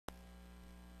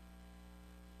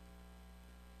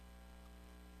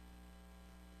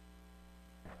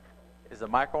the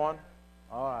mic on?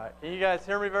 All right. Can you guys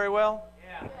hear me very well?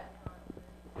 Yeah.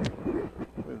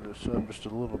 Move this up just a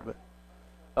little bit.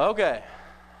 Okay.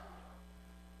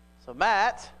 So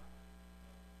Matt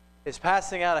is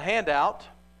passing out a handout.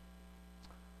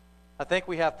 I think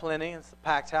we have plenty. It's a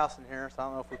packed house in here, so I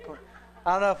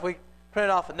don't know if we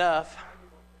printed off enough.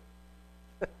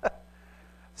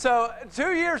 So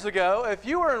 2 years ago, if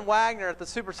you were in Wagner at the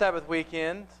Super Sabbath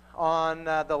weekend on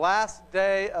the last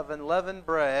day of Unleavened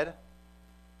bread,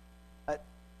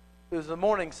 it was a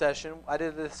morning session. I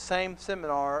did the same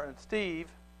seminar, and Steve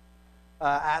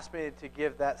asked me to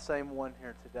give that same one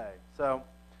here today. So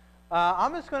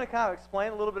I'm just going to kind of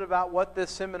explain a little bit about what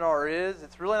this seminar is.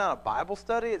 It's really not a Bible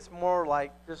study. It's more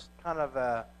like just kind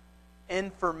of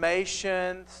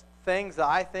information, things that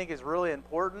I think is really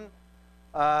important.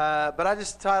 But I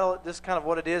just title it just kind of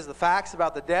what it is, the facts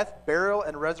about the death, burial,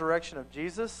 and resurrection of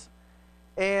Jesus.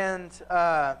 And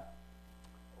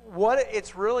what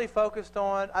it's really focused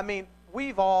on, I mean,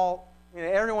 we've all,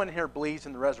 everyone here believes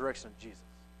in the resurrection of Jesus.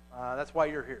 That's why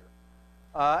you're here.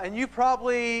 And you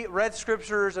probably read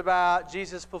scriptures about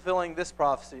Jesus fulfilling this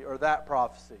prophecy or that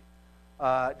prophecy,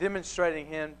 demonstrating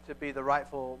him to be the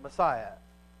rightful Messiah.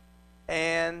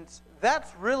 And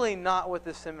that's really not what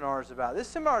this seminar is about. This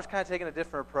seminar is kind of taking a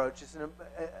different approach. It's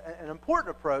an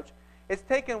important approach. It's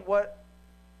taken what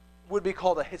would be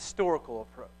called a historical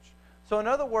approach. So in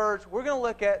other words, we're going to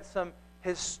look at some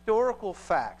historical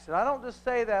facts. And I don't just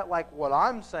say that like what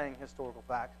I'm saying, historical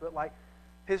facts, but like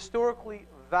historically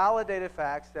validated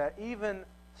facts that even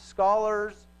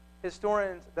scholars,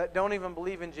 historians that don't even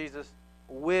believe in Jesus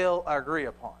will agree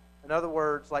upon. In other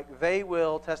words, like they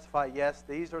will testify, yes,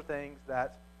 these are things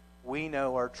that we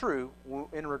know are true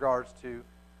in regards to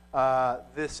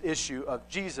this issue of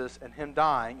Jesus and him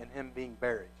dying and him being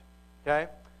buried. Okay?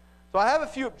 So I have a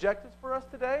few objectives for us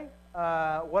today,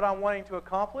 what I'm wanting to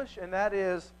accomplish, and that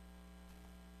is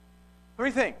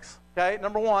three things. Okay?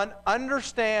 Number one,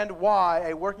 understand why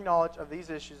a working knowledge of these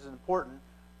issues is important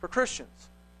for Christians.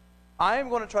 I am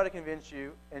going to try to convince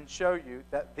you and show you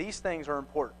that these things are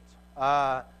important.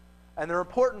 And they're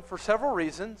important for several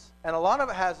reasons, and a lot of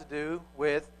it has to do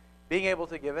with being able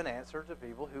to give an answer to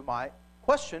people who might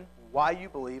question why you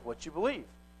believe what you believe.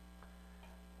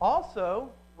 Also,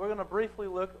 we're going to briefly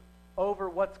look over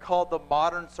what's called the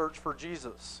modern search for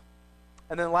Jesus.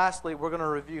 And then lastly, we're going to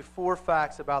review 4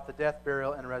 facts about the death,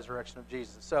 burial, and resurrection of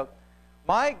Jesus. So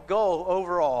my goal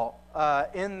overall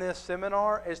in this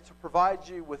seminar is to provide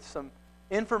you with some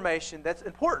information that's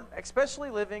important, especially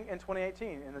living in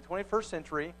 2018, in the 21st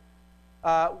century,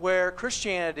 where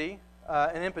Christianity,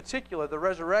 and in particular the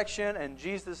resurrection and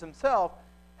Jesus himself,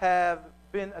 have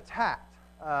been attacked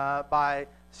by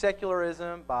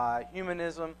secularism, by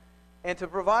humanism, and to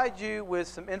provide you with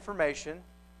some information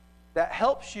that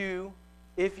helps you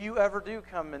if you ever do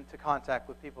come into contact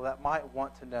with people that might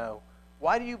want to know,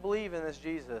 why do you believe in this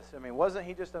Jesus? I mean, wasn't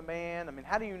he just a man? I mean,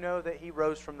 how do you know that he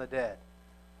rose from the dead?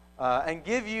 And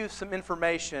give you some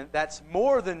information that's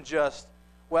more than just,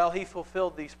 well, he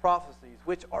fulfilled these prophecies,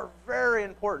 which are very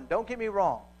important. Don't get me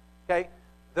wrong. Okay?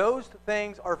 Those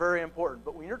things are very important.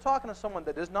 But when you're talking to someone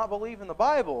that does not believe in the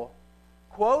Bible,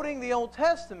 quoting the Old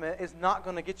Testament is not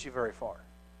going to get you very far.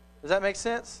 Does that make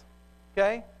sense?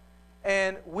 Okay?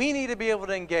 And we need to be able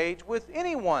to engage with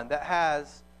anyone that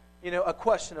has, a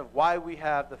question of why we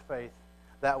have the faith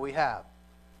that we have.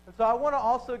 And so I want to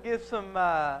also give some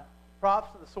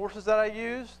props to the sources that I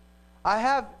used. I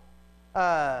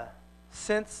have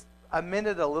since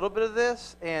amended a little bit of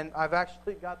this, and I've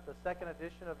actually got the second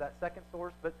edition of that second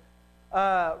source. But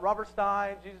Robert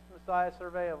Stein, Jesus the Messiah,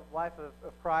 Survey of Life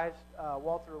of Christ,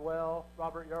 Walter Well,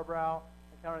 Robert Yarbrough,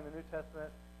 Encountering the New Testament,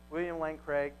 William Lane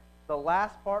Craig. The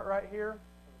last part right here, let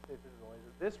me see if this is a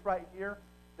laser. This right here,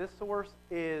 this source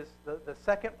is the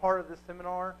second part of this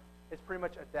seminar is pretty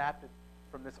much adapted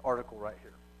from this article right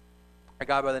here. A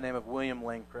guy by the name of William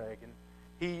Lane Craig, and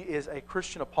he is a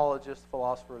Christian apologist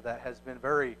philosopher that has been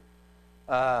very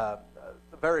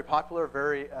popular,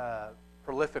 very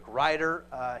prolific writer.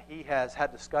 He has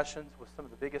had discussions with some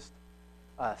of the biggest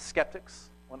skeptics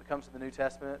when it comes to the New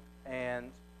Testament,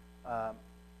 and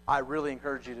I really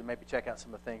encourage you to maybe check out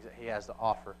some of the things that he has to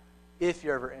offer if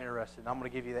you're ever interested. And I'm going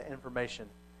to give you that information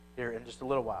here in just a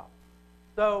little while.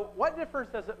 So what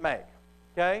difference does it make?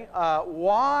 Okay,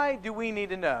 why do we need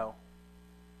to know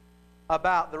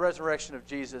about the resurrection of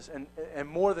Jesus and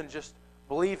more than just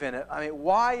believe in it? I mean,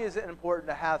 why is it important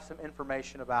to have some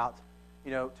information about,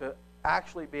 to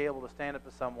actually be able to stand up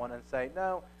to someone and say,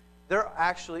 no, there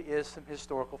actually is some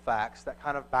historical facts that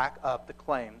kind of back up the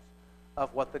claims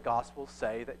of what the Gospels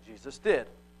say that Jesus did.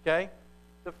 Okay?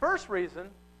 The first reason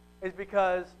is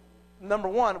because number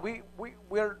one,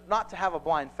 we're not to have a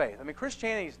blind faith. I mean,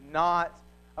 Christianity is not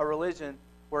a religion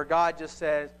where God just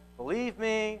says, believe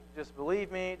me, just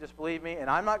believe me, just believe me, and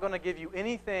I'm not going to give you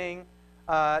anything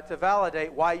to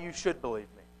validate why you should believe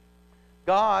me.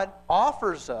 God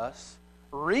offers us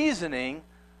reasoning.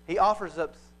 He offers us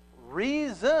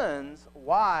reasons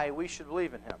why we should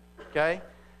believe in Him. Okay?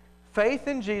 Faith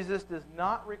in Jesus does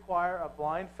not require a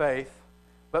blind faith,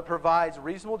 but provides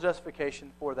reasonable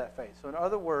justification for that faith. So in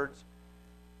other words,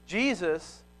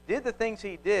 Jesus did the things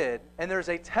He did, and there's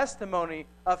a testimony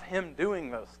of Him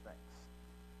doing those things.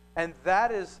 And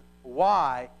that is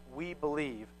why we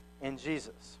believe in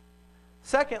Jesus.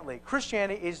 Secondly,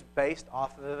 Christianity is based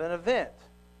off of an event.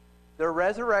 The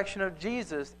resurrection of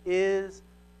Jesus is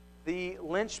the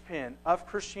linchpin of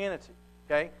Christianity.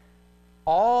 Okay?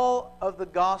 All of the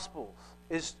Gospels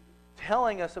is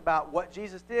telling us about what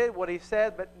Jesus did, what He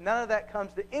said, but none of that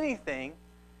comes to anything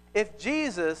if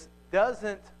Jesus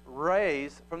doesn't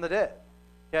raise from the dead.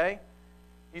 Okay?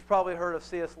 You've probably heard of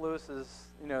C.S. Lewis's,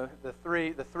 the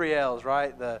three L's,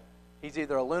 right? He's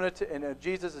either a lunatic, and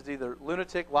Jesus is either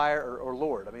lunatic, liar, or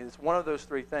Lord. I mean, it's one of those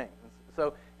three things.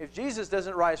 So if Jesus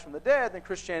doesn't rise from the dead, then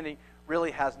Christianity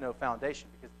really has no foundation,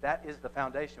 because that is the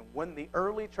foundation. When the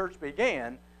early church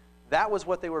began, that was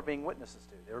what they were being witnesses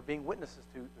to. They were being witnesses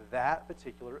to that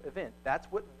particular event. That's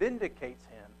what vindicates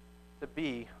Him to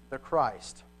be the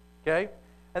Christ. Okay?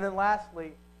 And then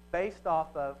lastly,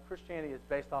 Christianity is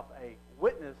based off a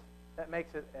witness that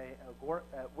makes it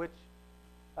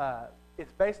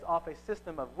it's based off a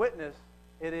system of witness.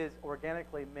 It is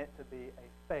organically meant to be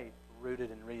a faith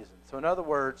rooted in reason. So in other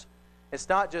words, it's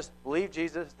not just believe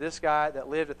Jesus, this guy that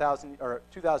lived 1,000 or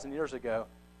 2,000 years ago.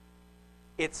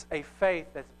 It's a faith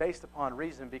that's based upon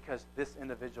reason because this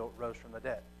individual rose from the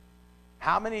dead.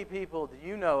 How many people do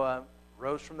you know of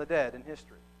rose from the dead in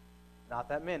history? Not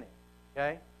that many.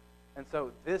 Okay? And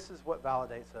so this is what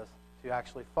validates us to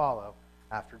actually follow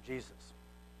after Jesus.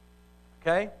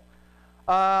 Okay?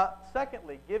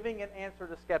 Secondly, giving an answer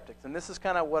to skeptics. And this is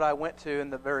kind of what I went to in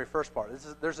the very first part.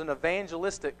 There's an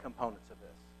evangelistic component to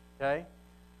this. Okay?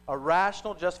 A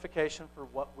rational justification for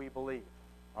what we believe.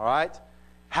 All right?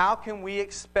 How can we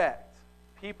expect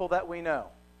people that we know,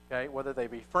 okay, whether they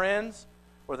be friends,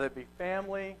 whether they be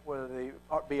family, whether they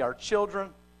be our children,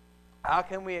 how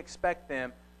can we expect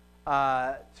them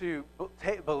to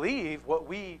believe what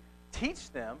we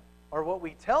teach them or what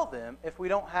we tell them if we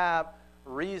don't have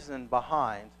reason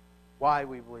behind why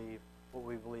we believe what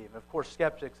we believe? And of course,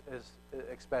 skeptics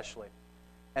especially.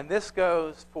 And this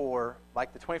goes for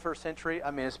like the 21st century.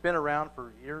 I mean, it's been around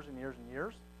for years and years and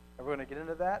years. Are we going to get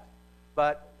into that?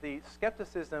 But the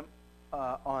skepticism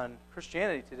on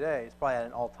Christianity today is probably at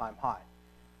an all-time high.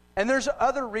 And there's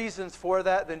other reasons for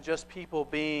that than just people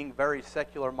being very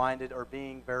secular-minded or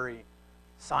being very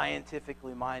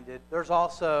scientifically minded. There's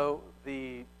also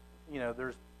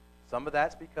there's some of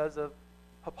that's because of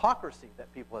hypocrisy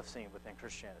that people have seen within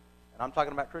Christianity. And I'm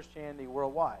talking about Christianity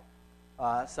worldwide.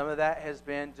 Some of that has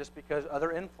been just because of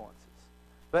other influences.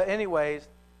 But anyways,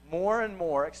 more and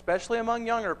more, especially among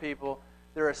younger people,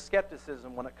 there is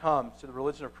skepticism when it comes to the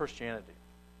religion of Christianity.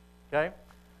 Okay?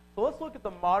 So let's look at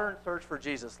the modern search for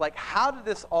Jesus. Like, how did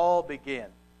this all begin?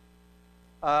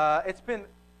 It's been a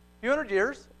few hundred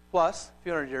years,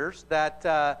 that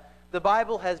the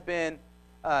Bible has been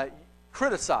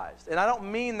criticized. And I don't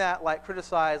mean that like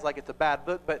criticized like it's a bad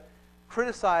book, but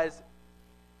criticized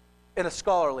in a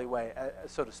scholarly way,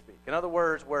 so to speak. In other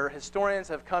words, where historians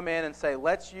have come in and say,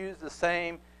 let's use the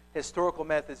same historical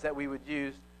methods that we would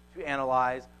use to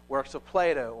analyze works of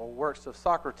Plato or works of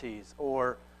Socrates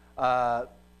or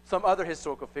some other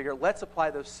historical figure. Let's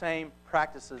apply those same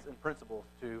practices and principles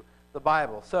to the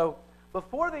Bible. So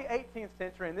before the 18th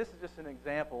century, and this is just an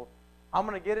example, I'm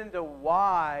going to get into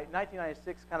why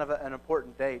 1996 is kind of an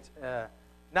important date.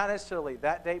 Not necessarily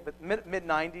that date, but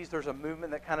mid-90s, there's a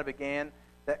movement that kind of began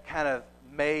that kind of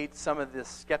made some of this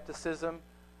skepticism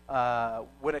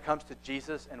when it comes to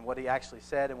Jesus and what He actually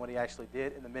said and what He actually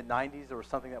did. In the mid-90s, there was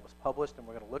something that was published, and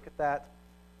we're going to look at that.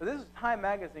 So this is Time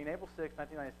Magazine, April 6,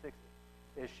 1996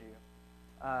 issue,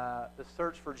 The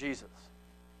Search for Jesus.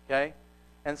 Okay?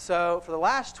 And so for the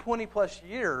last 20-plus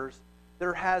years,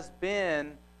 there has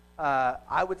been,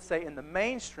 I would say in the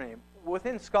mainstream,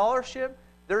 within scholarship,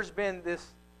 there's been this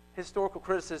historical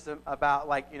criticism about,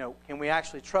 like, can we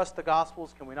actually trust the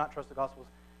Gospels? Can we not trust the Gospels?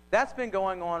 That's been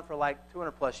going on for like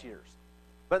 200-plus years.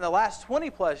 But in the last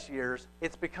 20-plus years,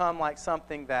 it's become like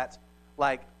something that's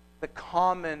like the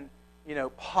common,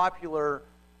 popular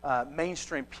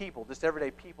mainstream people, just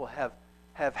everyday people have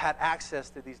had access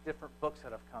to these different books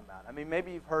that have come out. I mean,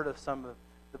 maybe you've heard of some of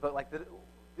the book, like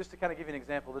just to kind of give you an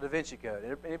example, the Da Vinci Code.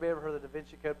 Anybody ever heard of the Da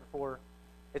Vinci Code before?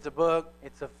 It's a book.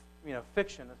 It's a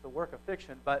fiction. It's a work of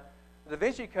fiction. But the Da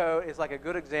Vinci Code is like a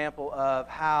good example of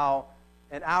how,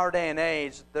 in our day and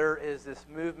age, there is this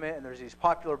movement and there's these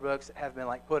popular books that have been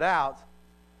like put out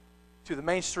to the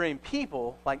mainstream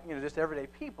people, like just everyday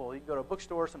people. You can go to a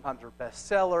bookstore. Sometimes they're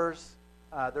bestsellers.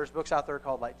 There's books out there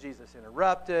called like Jesus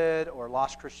Interrupted or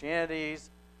Lost Christianities.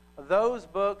 Those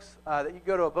books that you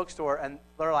go to a bookstore and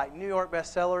they're like New York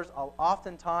bestsellers,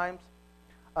 oftentimes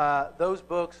those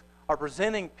books are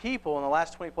presenting people in the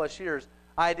last 20 plus years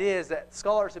ideas that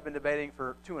scholars have been debating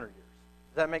for 200 years.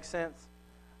 Does that make sense?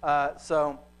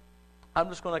 So I'm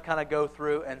just going to kind of go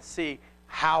through and see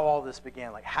how all this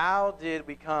began. Like, how did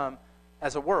we come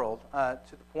as a world to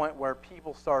the point where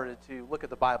people started to look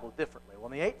at the Bible differently?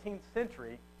 Well, in the 18th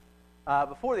century,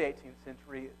 before the 18th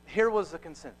century, here was the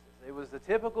consensus. It was the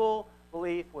typical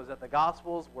belief was that the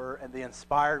Gospels were the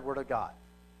inspired Word of God.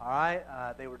 All right?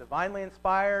 They were divinely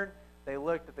inspired. They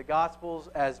looked at the Gospels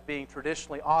as being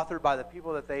traditionally authored by the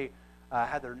people that they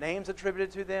had their names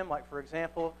attributed to them. Like, for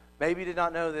example, maybe you did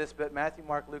not know this, but Matthew,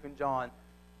 Mark, Luke, and John,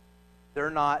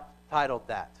 they're not titled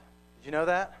that. Did you know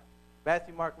that?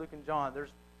 Matthew, Mark, Luke, and John.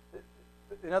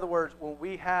 In other words, when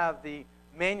we have the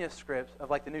manuscripts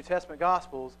of like the New Testament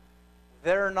Gospels,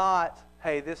 they're not,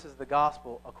 hey, this is the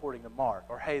Gospel according to Mark,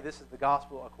 or hey, this is the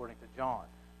Gospel according to John.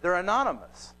 They're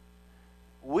anonymous.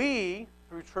 We,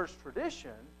 through church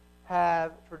tradition,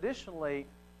 have traditionally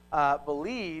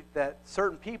believed that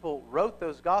certain people wrote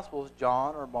those Gospels,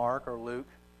 John or Mark or Luke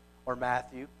or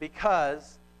Matthew,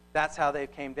 because that's how they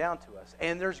came down to us.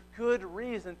 And there's good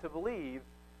reason to believe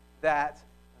that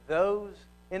those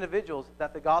individuals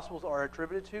that the Gospels are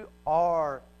attributed to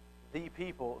are the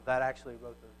people that actually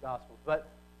wrote those Gospels. But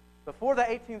before the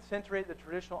 18th century, the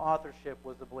traditional authorship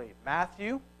was the belief.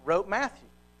 Matthew wrote Matthew.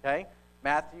 Okay?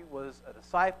 Matthew was a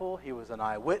disciple. He was an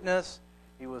eyewitness.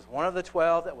 He was one of the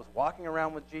 12 that was walking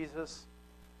around with Jesus.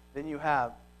 Then you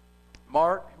have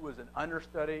Mark, who was an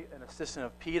understudy, an assistant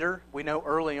of Peter. We know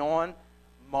early on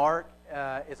Mark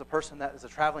is a person that is a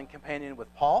traveling companion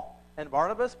with Paul and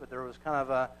Barnabas, but there was kind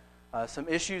of some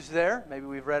issues there. Maybe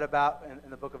we've read about in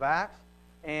the book of Acts.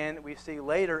 And we see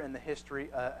later in the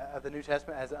history of the New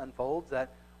Testament as it unfolds that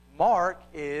Mark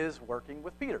is working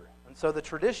with Peter. And so the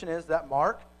tradition is that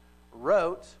Mark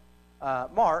wrote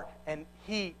Mark, and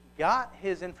he got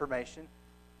his information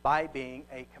by being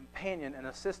a companion, an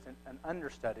assistant, an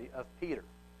understudy of Peter.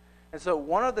 And so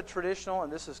one of the traditional,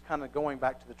 and this is kind of going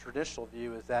back to the traditional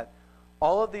view, is that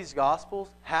all of these Gospels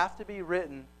have to be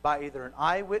written by either an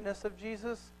eyewitness of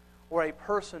Jesus or a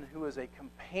person who is a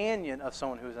companion of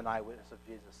someone who is an eyewitness of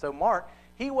Jesus. So Mark,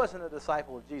 he wasn't a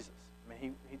disciple of Jesus. I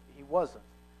mean, he wasn't.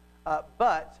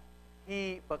 But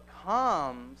he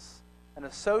becomes an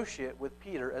associate with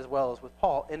Peter as well as with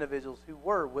Paul, individuals who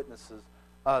were witnesses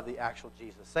of the actual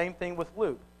Jesus. Same thing with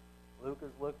Luke. Luke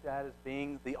is looked at as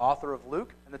being the author of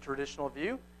Luke in the traditional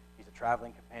view. He's a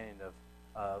traveling companion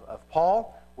of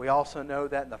Paul. We also know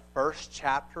that in the first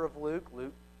chapter of Luke,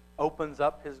 Luke opens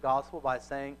up his gospel by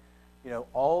saying,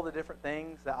 all the different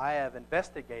things that I have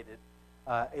investigated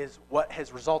is what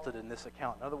has resulted in this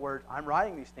account. In other words, I'm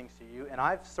writing these things to you, and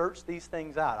I've searched these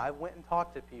things out. I went and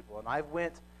talked to people, and I've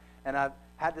went and I've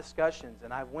had discussions,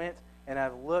 and I've went and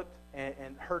I've looked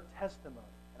and heard testimony,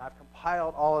 and I've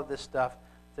compiled all of this stuff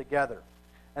together.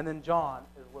 And then John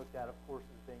is looked at, of course,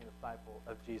 as being a disciple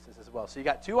of Jesus as well. So you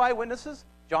got two eyewitnesses,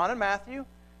 John and Matthew,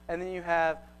 and then you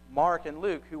have Mark and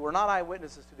Luke, who were not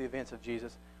eyewitnesses to the events of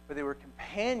Jesus, but they were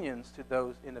companions to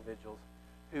those individuals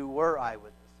who were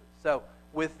eyewitnesses. So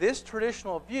with this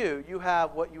traditional view, you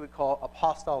have what you would call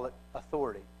apostolic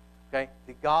authority. Okay?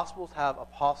 The Gospels have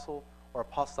apostle or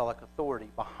apostolic authority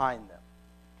behind them.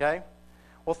 Okay?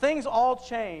 Well, things all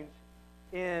change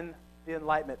in the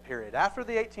Enlightenment period. After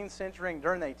the 18th century and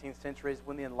during the 18th century is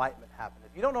when the Enlightenment happened.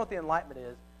 If you don't know what the Enlightenment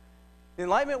is, the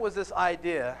Enlightenment was this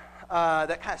idea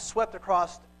that kind of swept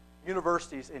across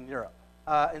universities in Europe.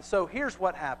 And so here's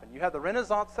what happened. You have the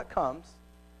Renaissance that comes,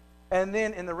 and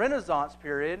then in the Renaissance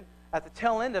period, at the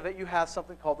tail end of it, you have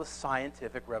something called the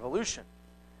Scientific Revolution.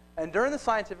 And during the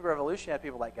Scientific Revolution, you had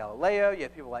people like Galileo, you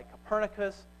had people like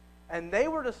Copernicus, and they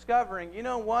were discovering, you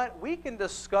know what, we can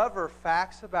discover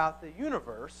facts about the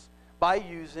universe by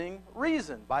using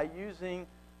reason, by using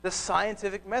the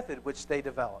scientific method which they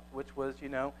developed, which was, you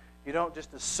don't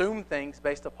just assume things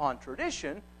based upon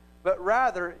tradition, but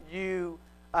rather you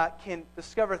can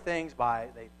discover things by,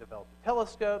 they developed a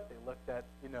telescope, they looked at,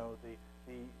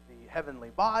 the heavenly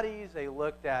bodies, they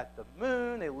looked at the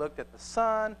moon, they looked at the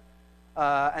sun,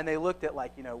 and they looked at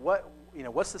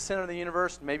what's the center of the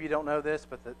universe? Maybe you don't know this,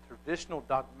 but the traditional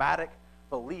dogmatic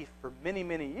belief for many,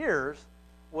 many years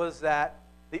was that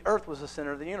the earth was the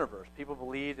center of the universe. People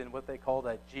believed in what they called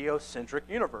a geocentric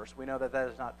universe. We know that that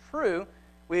is not true.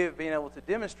 We have been able to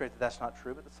demonstrate that that's not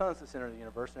true, but the sun is the center of the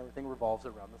universe and everything revolves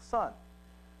around the sun.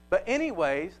 But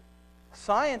anyways,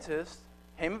 scientists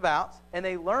came about and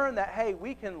they learned that, hey,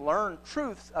 we can learn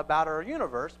truths about our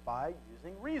universe by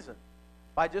using reason,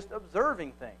 by just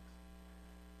observing things.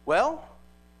 Well,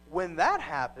 when that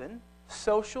happened,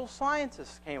 social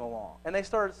scientists came along and they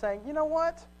started saying, you know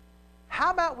what?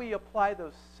 How about we apply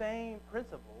those same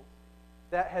principles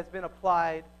that has been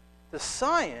applied to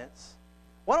science?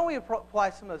 Why don't we apply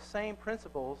some of the same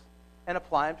principles and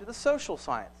apply them to the social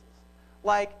sciences?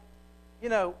 Like, you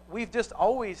know, we've just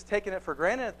always taken it for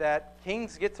granted that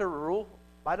kings get to rule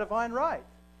by divine right.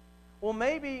 Well,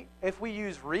 maybe if we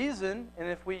use reason and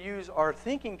if we use our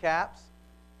thinking caps,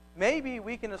 maybe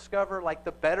we can discover like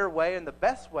the better way and the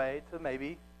best way to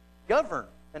maybe govern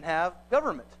and have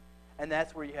government. And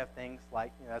that's where you have things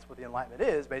like, you know, that's what the Enlightenment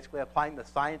is, basically applying the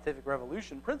scientific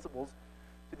revolution principles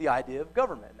to the idea of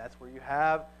government. And that's where you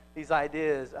have these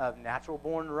ideas of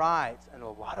natural-born rights and a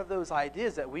lot of those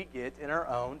ideas that we get in our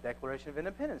own Declaration of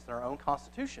Independence, in our own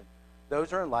Constitution.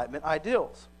 Those are Enlightenment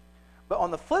ideals. But on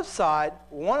the flip side,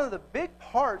 one of the big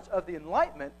parts of the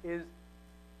Enlightenment is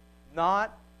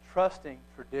not trusting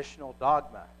traditional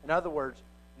dogma. In other words,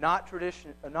 not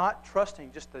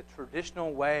trusting just the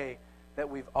traditional way that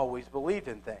we've always believed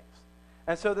in things.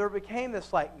 And so there became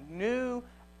this like new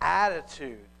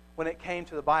attitude when it came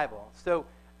to the Bible. So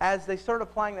as they started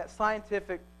applying that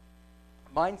scientific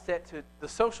mindset to the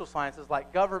social sciences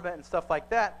like government and stuff like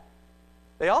that,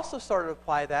 they also started to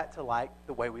apply that to like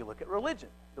the way we look at religion,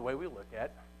 the way we look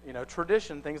at, you know,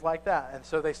 tradition, things like that. And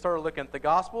so they started looking at the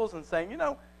Gospels and saying, you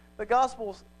know, the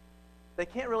Gospels, they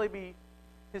can't really be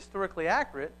historically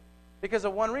accurate because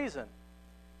of one reason.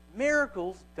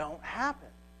 Miracles don't happen.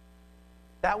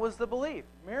 That was the belief.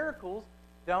 Miracles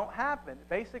don't happen.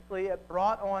 Basically, it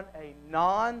brought on a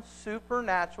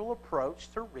non-supernatural approach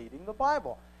to reading the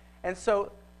Bible. And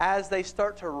so as they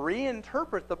start to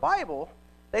reinterpret the Bible,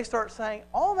 they start saying,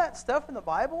 all that stuff in the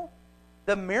Bible,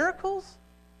 the miracles,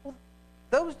 well,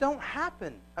 those don't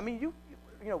happen. I mean, you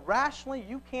know, rationally,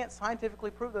 you can't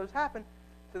scientifically prove those happen.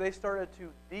 So they started to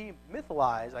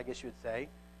demythalize, I guess you would say,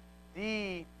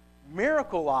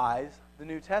 miracleize the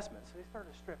New Testament. So they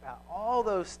started to strip out all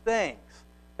those things,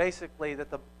 basically,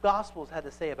 that the Gospels had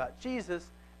to say about Jesus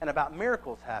and about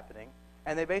miracles happening.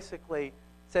 And they basically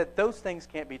said those things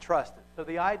can't be trusted. So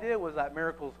the idea was that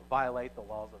miracles violate the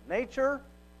laws of nature.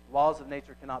 Laws of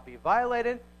nature cannot be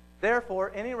violated.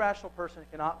 Therefore, any rational person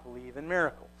cannot believe in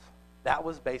miracles. That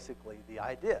was basically the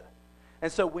idea.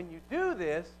 And so when you do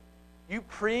this, you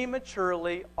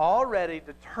prematurely already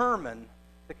determine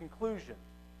the conclusion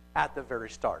at the very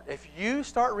start. If you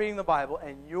start reading the Bible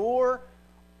and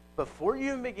before you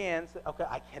even begin, say, okay,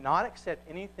 I cannot accept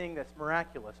anything that's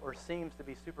miraculous or seems to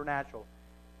be supernatural,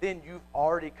 then you've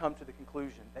already come to the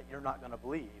conclusion that you're not going to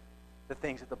believe the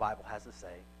things that the Bible has to say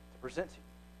to present to you.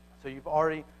 So you've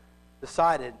already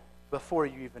decided before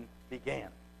you even began.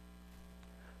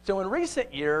 So in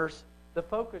recent years, the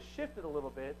focus shifted a little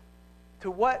bit to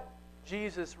what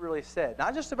Jesus really said.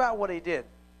 Not just about what he did,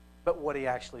 but what he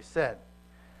actually said.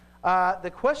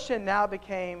 The question now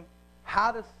became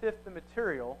how to sift the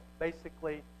material,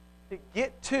 basically, to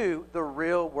get to the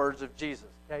real words of Jesus.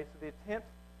 Okay, so the attempt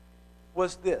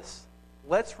was this.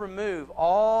 Let's remove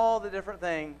all the different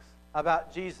things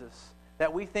about Jesus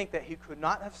that we think that he could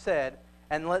not have said,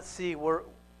 and let's see what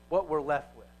we're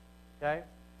left with. Okay?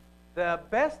 The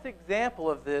best example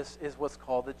of this is what's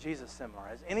called the Jesus Seminar.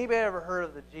 Has anybody ever heard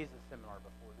of the Jesus Seminar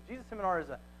before? The Jesus Seminar is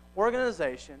an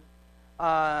organization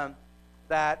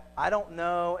that I don't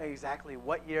know exactly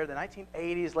what year, the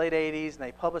 1980s, late 80s, and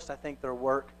they published, I think, their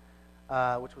work,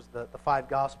 which was the five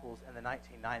Gospels in the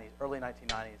 1990s, early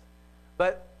 1990s.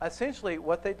 But essentially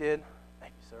what they did,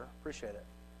 thank you, sir, appreciate it.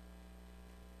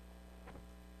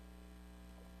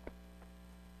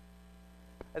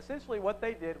 Essentially what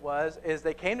they did is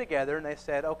they came together and they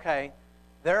said, okay,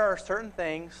 there are certain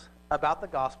things about the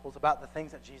Gospels, about the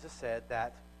things that Jesus said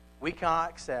that we cannot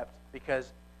accept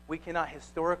because we cannot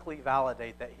historically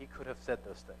validate that he could have said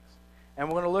those things. And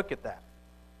we're going to look at that.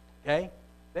 Okay?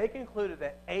 They concluded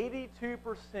that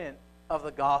 82% of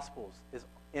the Gospels is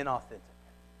inauthentic.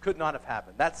 Could not have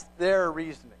happened. That's their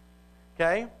reasoning.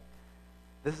 Okay?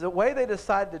 This is the way they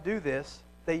decided to do this.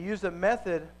 They used a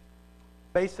method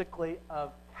basically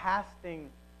of casting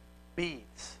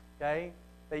beads. Okay?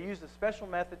 They used a special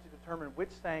method to determine which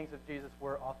sayings of Jesus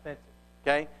were authentic.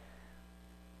 Okay?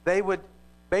 They would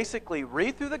basically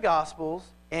read through the Gospels,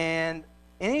 and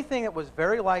anything that was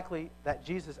very likely that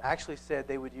Jesus actually said,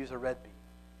 they would use a red bead.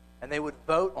 And they would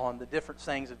vote on the different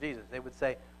sayings of Jesus. They would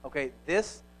say, okay,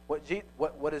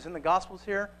 what is in the Gospels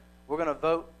here, we're going to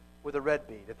vote with a red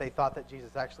bead if they thought that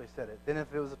Jesus actually said it. Then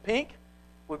if it was a pink,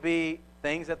 would be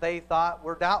things that they thought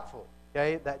were doubtful,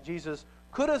 okay, that Jesus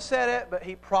could have said it, but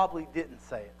he probably didn't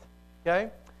say it,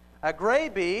 okay? A gray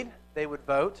bead, they would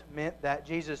vote, meant that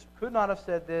Jesus could not have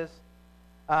said this,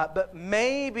 but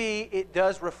maybe it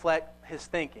does reflect his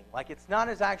thinking. Like it's not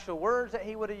his actual words that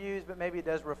he would have used, but maybe it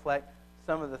does reflect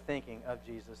some of the thinking of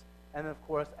Jesus. And then, of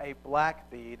course, a black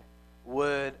bead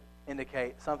would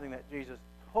indicate something that Jesus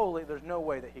totally, there's no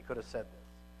way that he could have said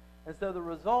this. And so the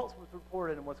results was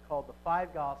reported in what's called the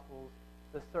 5 Gospels,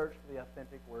 the search for the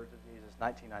authentic words of Jesus,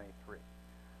 1993.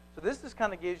 So this just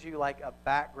kind of gives you like a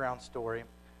background story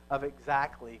of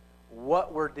exactly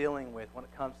what we're dealing with when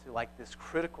it comes to like this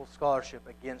critical scholarship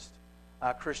against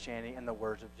Christianity and the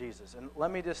words of Jesus. And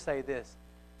let me just say this.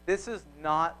 This is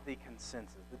not the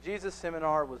consensus. The Jesus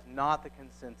Seminar was not the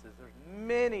consensus. There's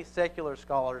many secular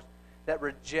scholars that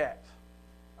reject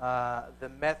the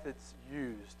methods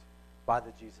used by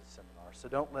the Jesus Seminar. So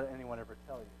don't let anyone ever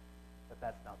tell you that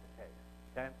that's not the case.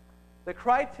 Okay? The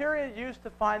criteria used to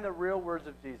find the real words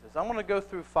of Jesus. I'm going to go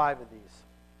through 5 of these,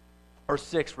 or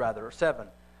 6 rather, or 7.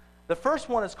 The first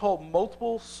one is called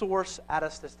multiple source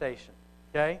attestation.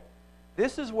 Okay?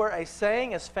 This is where a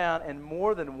saying is found in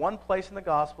more than one place in the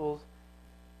Gospels,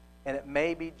 and it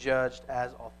may be judged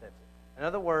as authentic. In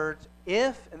other words,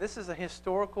 and this is a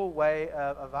historical way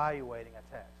of evaluating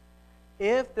a text,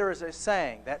 if there is a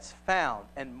saying that's found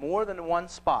in more than one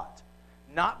spot,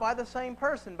 not by the same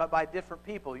person, but by different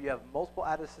people, you have multiple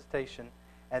attestation,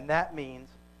 and that means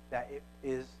that it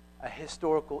is a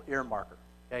historical earmarker.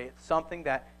 Okay? It's something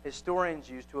that historians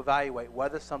use to evaluate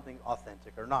whether something's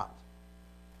authentic or not.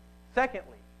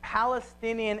 Secondly,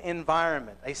 Palestinian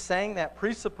environment. A saying that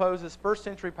presupposes first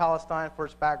century Palestine for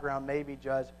its background may be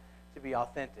judged to be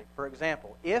authentic. For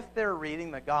example, if they're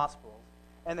reading the Gospels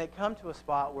and they come to a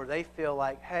spot where they feel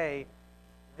like, hey,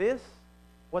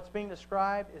 what's being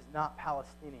described is not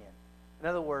Palestinian. In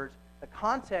other words, the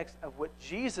context of what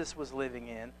Jesus was living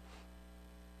in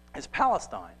is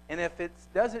Palestine. And if it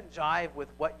doesn't jive with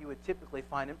what you would typically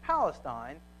find in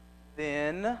Palestine,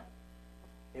 then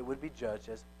it would be judged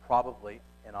as probably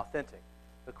inauthentic.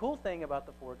 The cool thing about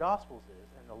the 4 Gospels is,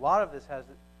 and a lot of this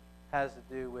has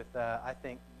to do with, I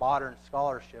think, modern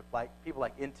scholarship, like people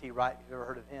like N.T. Wright, if you've ever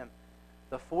heard of him.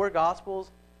 The 4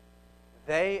 Gospels,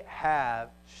 they have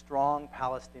strong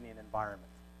Palestinian environments.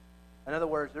 In other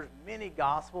words, there's many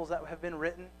Gospels that have been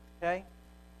written, okay?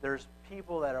 There's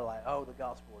people that are like, oh, the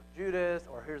Gospel of Judas,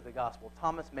 or here's the Gospel of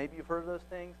Thomas. Maybe you've heard of those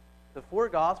things. The 4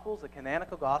 Gospels, the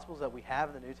canonical Gospels that we have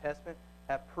in the New Testament,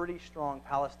 have pretty strong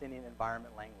Palestinian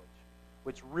environment language,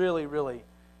 which really, really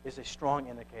is a strong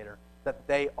indicator that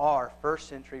they are first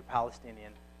century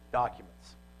Palestinian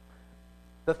documents.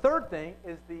 The third thing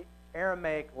is the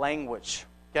Aramaic language,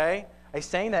 okay? A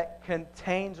saying that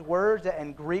contains words that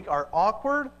in Greek are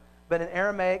awkward, but in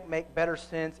Aramaic make better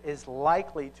sense, is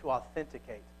likely to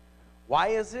authenticate. Why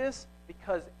is this?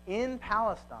 Because in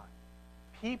Palestine,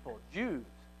 people, Jews,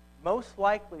 most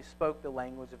likely spoke the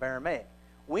language of Aramaic.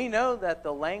 We know that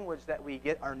the language that we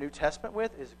get our New Testament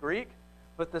with is Greek,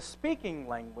 but the speaking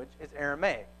language is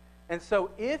Aramaic. And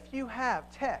so if you have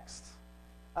texts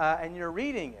and you're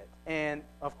reading it, and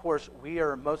of course we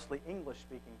are mostly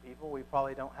English-speaking people, we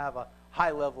probably don't have a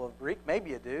high level of Greek,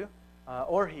 maybe you do,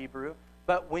 or Hebrew,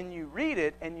 but when you read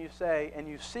it and you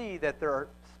see that there are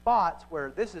spots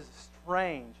where this is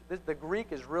strange, the Greek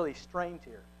is really strange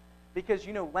here. Because,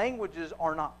 languages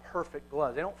are not perfect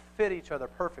gloves. They don't fit each other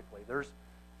perfectly. There's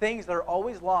things that are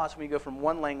always lost when you go from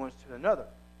one language to another.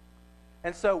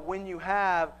 And so when you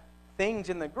have things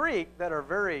in the Greek that are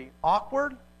very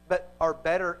awkward but are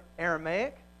better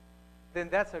Aramaic, then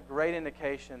that's a great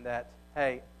indication that,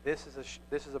 hey, this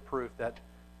is a proof that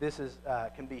this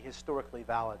can be historically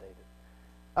validated.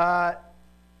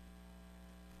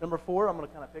 Number 4, I'm going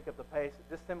to kind of pick up the pace.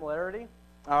 Dissimilarity.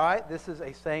 All right, this is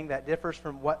a saying that differs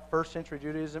from what first century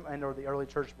Judaism and or the early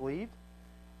church believed,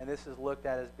 and this is looked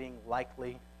at as being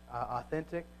likely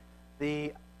authentic.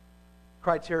 The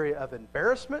criteria of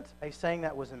embarrassment, a saying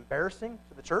that was embarrassing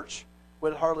to the church,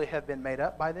 would hardly have been made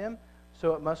up by them,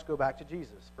 so it must go back to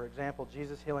Jesus. For example,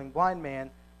 Jesus healing blind man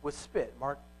with spit,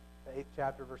 Mark the 8th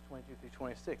chapter, verse 22 through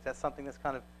 26. That's something that's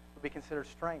kind of would be considered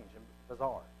strange and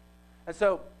bizarre. And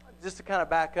so, just to kind of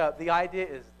back up, the idea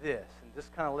is this, and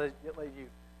just kind of let you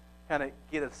kind of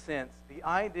get a sense. The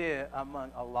idea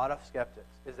among a lot of skeptics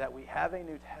is that we have a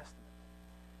New Testament,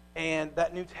 and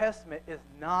that New Testament is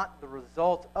not the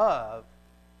result of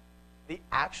the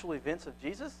actual events of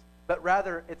Jesus, but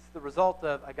rather it's the result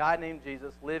of a guy named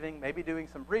Jesus living, maybe doing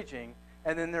some preaching,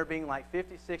 and then there being like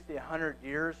 50, 60, 100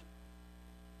 years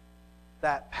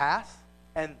that pass,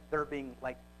 and there being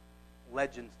like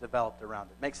legends developed around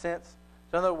it. Make sense?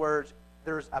 So in other words,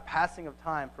 there's a passing of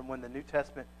time from when the New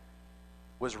Testament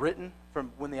was written, from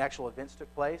when the actual events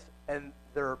took place, and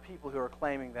there are people who are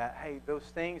claiming that, hey, those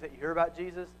things that you hear about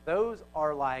Jesus, those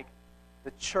are like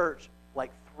the church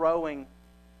like throwing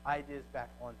ideas back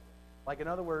onto it. Like, in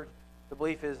other words, the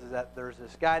belief is that there's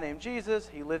this guy named Jesus,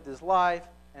 he lived his life,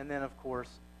 and then, of course,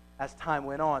 as time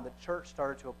went on, the church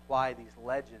started to apply these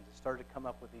legends, it started to come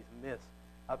up with these myths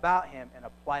about him and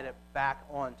applied it back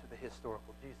onto the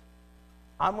historical Jesus.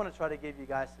 I'm going to try to give you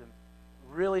guys some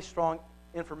really strong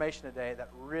information today that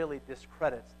really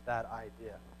discredits that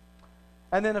idea.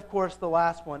 And then, of course, the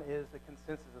last one is the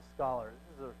consensus of scholars.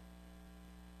 This is,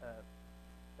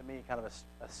 to me, kind of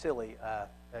a silly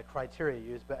criteria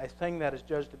used, but a thing that is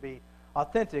judged to be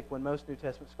authentic when most New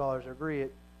Testament scholars agree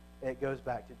it goes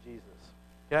back to Jesus.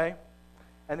 Okay?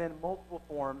 And then multiple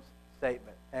forms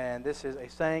statement. And this is a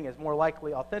saying is more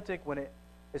likely authentic when it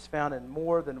is found in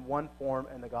more than one form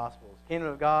in the Gospels. Kingdom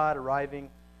of God arriving,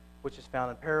 which is found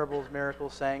in parables,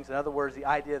 miracles, sayings. In other words, the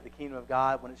idea of the kingdom of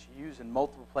God, when it's used in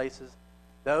multiple places,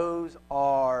 those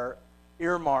are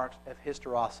earmarks of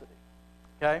historicity.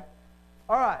 Okay?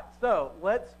 All right, so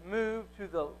let's move to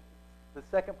the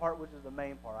second part, which is the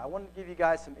main part. I want to give you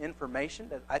guys some information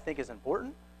that I think is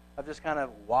important of just kind of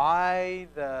why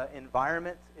the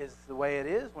environment is the way it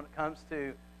is when it comes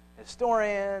to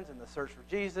historians and the search for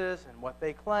Jesus and what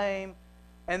they claim,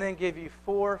 and then give you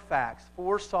 4 facts,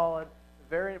 4 solid,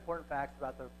 very important facts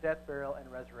about the death, burial,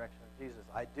 and resurrection of Jesus.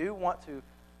 I do want to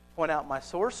point out my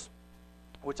source,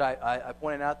 which I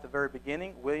pointed out at the very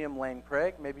beginning, William Lane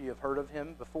Craig. Maybe you've heard of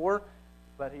him before,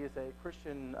 but he is a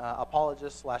Christian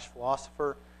apologist /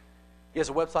 philosopher. He has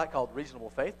a website called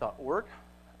reasonablefaith.org.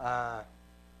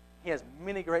 He has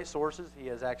many great sources. He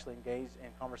has actually engaged in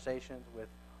conversations with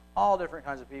all different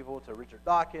kinds of people, to Richard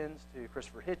Dawkins, to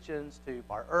Christopher Hitchens, to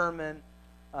Bart Ehrman.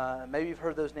 Maybe you've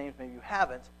heard those names, maybe you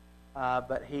haven't,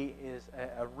 but he is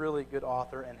a really good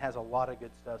author and has a lot of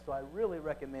good stuff. So I really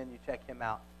recommend you check him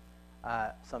out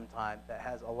sometime. That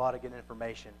has a lot of good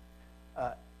information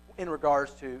in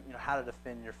regards to how to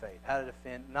defend your faith, how to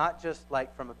defend not just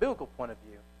like from a biblical point of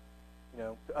view,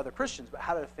 to other Christians, but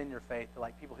how to defend your faith to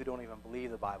like people who don't even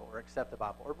believe the Bible or accept the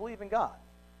Bible or believe in God,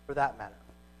 for that matter.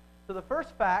 So the first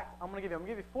fact I'm going to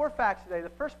give you 4 facts today. The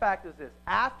first fact is this: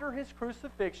 after his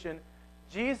crucifixion,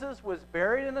 Jesus was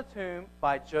buried in a tomb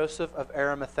by Joseph of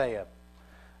Arimathea.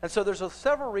 And so there's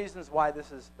several reasons why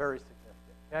this is very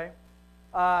significant.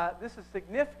 Okay, this is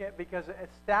significant because it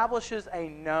establishes a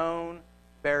known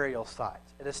burial site.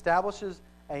 It establishes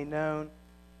a known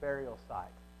burial site.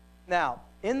 Now,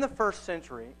 in the first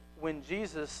century, when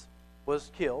Jesus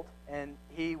was killed and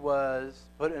he was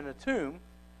put in a tomb,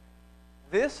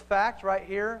 this fact right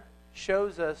here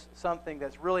shows us something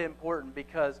that's really important,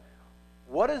 because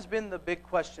what has been the big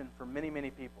question for many, many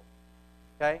people?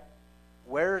 Okay?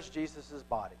 Where's Jesus'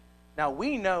 body? Now,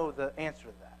 we know the answer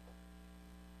to that.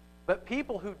 But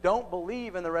people who don't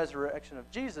believe in the resurrection of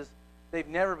Jesus, they've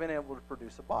never been able to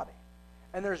produce a body.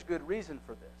 And there's good reason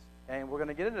for this. Okay? And we're going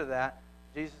to get into that.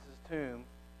 Jesus' tomb,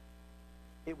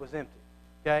 it was empty.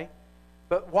 Okay?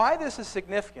 But why this is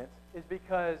significant is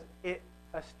because it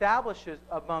establishes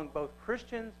among both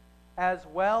Christians as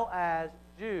well as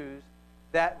Jews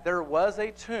that there was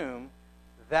a tomb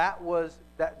that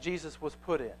Jesus was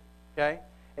put in. Okay?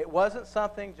 It wasn't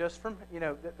something just from,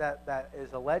 that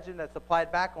is a legend that's applied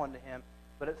back onto him,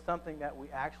 but it's something that we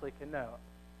actually can know.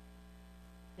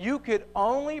 You could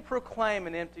only proclaim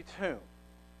an empty tomb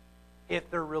if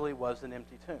there really was an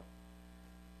empty tomb.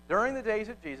 During the days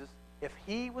of Jesus, if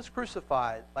he was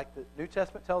crucified, like the New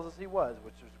Testament tells us he was,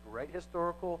 which there's great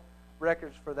historical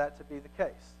records for that to be the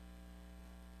case,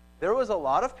 there was a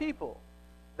lot of people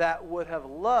that would have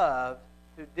loved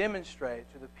to demonstrate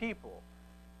to the people,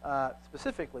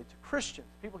 specifically to Christians,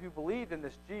 people who believed in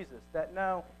this Jesus, that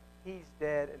no, he's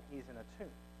dead and he's in a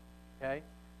tomb. Okay?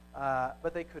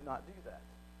 But they could not do that.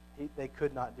 They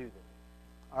could not do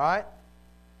that. All right?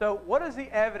 So what is the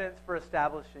evidence for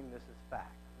establishing this as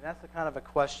fact? And that's a kind of a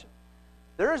question.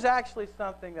 There is actually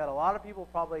something that a lot of people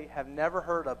probably have never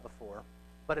heard of before,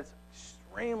 but it's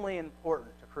extremely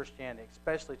important to Christianity,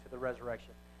 especially to the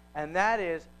resurrection. And that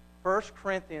is 1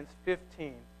 Corinthians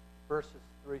 15, verses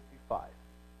 3 through 5.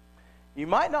 You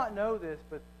might not know this,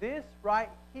 but this right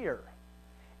here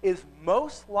is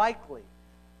most likely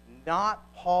not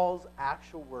Paul's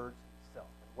actual words himself.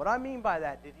 And what I mean by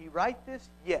that, did he write this?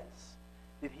 Yes.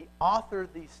 Did he author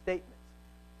these statements?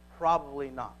 Probably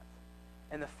not.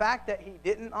 And the fact that he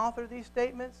didn't author these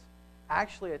statements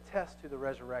actually attests to the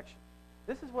resurrection.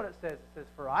 This is what it says. It says,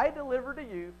 "For I deliver to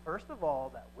you, first of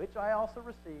all, that which I also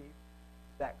received,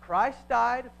 that Christ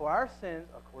died for our sins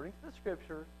according to the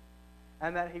Scriptures,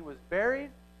 and that he was buried,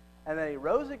 and that he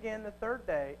rose again the third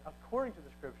day according to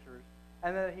the Scriptures,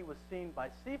 and that he was seen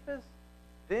by Cephas,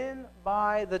 then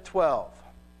by the 12."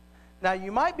 Now,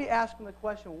 you might be asking the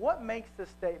question, what makes this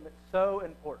statement so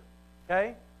important?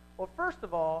 Okay? Well, first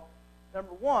of all,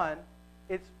 number one,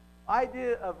 it's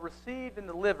idea of received and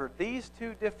delivered. These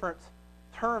two different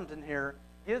terms in here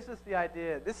gives us the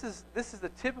idea. This is the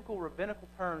typical rabbinical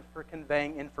terms for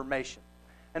conveying information.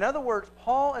 In other words,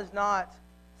 Paul is not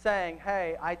saying,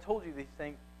 "Hey, I told you these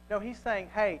things." No, he's saying,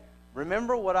 "Hey,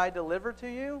 remember what I delivered to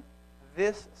you?"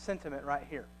 This sentiment right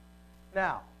here.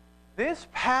 Now, this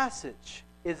passage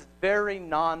is very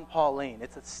non-Pauline.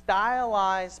 It's a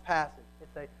stylized passage.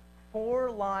 It's a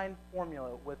 4-line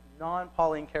formula with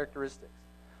non-Pauline characteristics.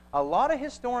 A lot of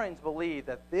historians believe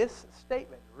that this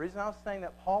statement, the reason I was saying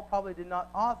that Paul probably did not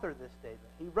author this statement,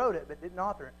 he wrote it but didn't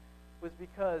author it, was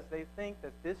because they think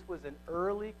that this was an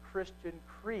early Christian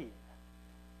creed.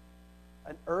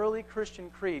 An early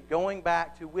Christian creed going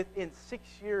back to within 6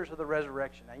 years of the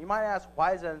resurrection. Now, you might ask,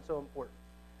 why is that so important?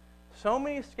 So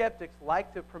many skeptics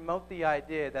like to promote the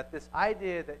idea that this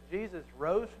idea that Jesus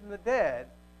rose from the dead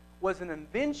was an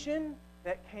invention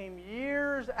that came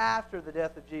years after the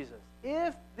death of Jesus.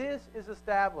 If this is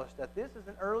established, that this is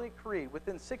an early creed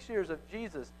within 6 years of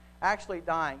Jesus actually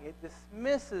dying, it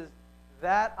dismisses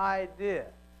that idea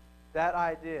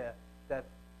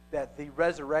that the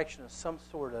resurrection is some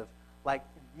sort of like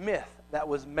myth that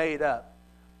was made up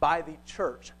by the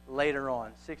church later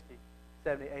on, 60,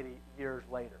 70, 80 years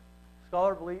later.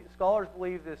 Scholars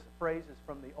believe this phrase is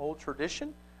from the old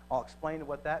tradition. I'll explain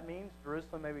what that means.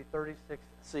 Jerusalem, maybe 36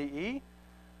 CE.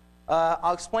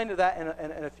 I'll explain to that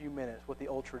in a few minutes what the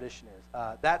old tradition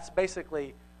is. That's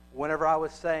basically whenever I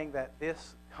was saying that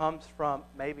this comes from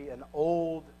maybe an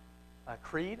old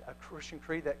creed, a Christian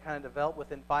creed that kind of developed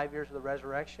within 5 years of the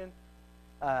resurrection.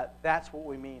 That's what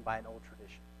we mean by an old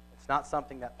tradition. It's not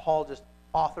something that Paul just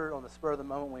authored on the spur of the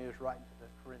moment when he was writing to the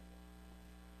Corinthians.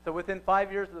 So within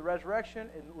 5 years of the resurrection,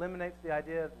 it eliminates the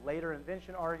idea of later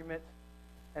invention argument.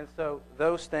 And so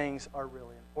those things are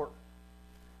really important.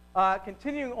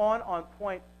 Continuing on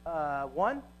point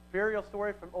 1, burial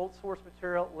story from old source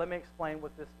material. Let me explain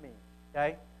what this means.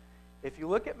 Okay? If you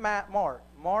look at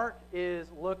Mark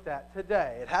is looked at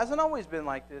today. It hasn't always been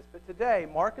like this, but today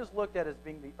Mark is looked at as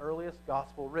being the earliest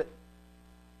gospel written.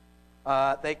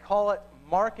 They call it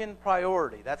Markan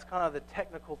priority. That's kind of the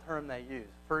technical term they use.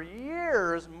 For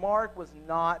years, Mark was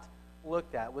not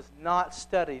looked at, was not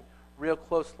studied real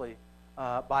closely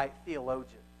by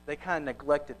theologians. They kind of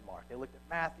neglected Mark. They looked at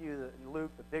Matthew and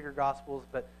Luke, the bigger gospels,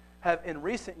 but have in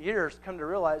recent years come to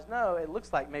realize, no, it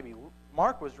looks like maybe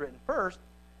Mark was written first,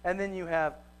 and then you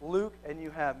have Luke and you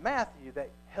have Matthew that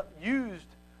used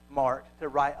Mark to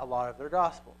write a lot of their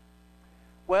gospel.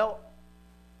 Well,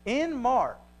 in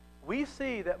Mark, we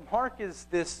see that Mark is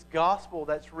this gospel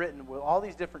that's written with all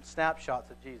these different snapshots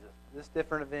of Jesus. This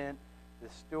different event,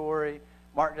 this story.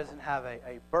 Mark doesn't have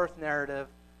a birth narrative.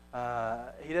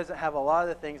 He doesn't have a lot of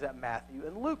the things that Matthew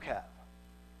and Luke have.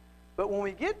 But when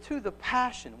we get to the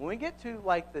passion, when we get to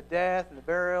like the death and the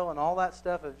burial and all that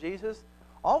stuff of Jesus,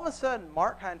 all of a sudden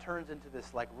Mark kind of turns into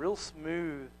this like real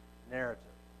smooth narrative.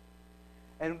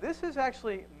 And this has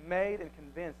actually made and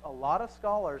convinced a lot of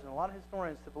scholars and a lot of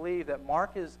historians to believe that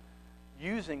Mark is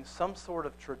using some sort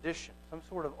of tradition, some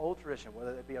sort of old tradition,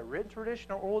 whether it be a written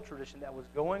tradition or oral tradition that was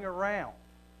going around.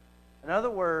 In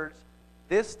other words,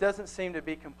 this doesn't seem to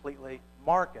be completely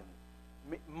Markan.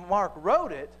 Mark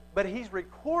wrote it, but he's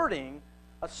recording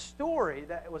a story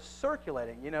that was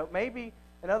circulating. You know, maybe,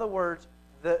 in other words,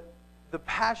 the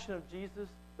passion of Jesus,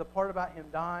 the part about him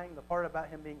dying, the part about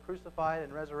him being crucified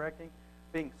and resurrecting,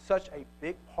 being such a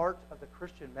big part of the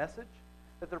Christian message,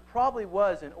 that there probably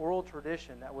was an oral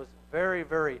tradition that was very,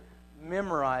 very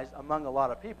memorized among a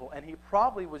lot of people, and he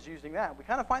probably was using that. We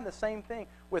kind of find the same thing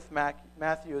with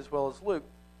Matthew as well as Luke,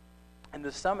 and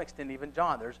to some extent even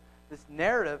John. There's this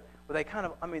narrative where they kind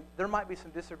of, I mean, there might be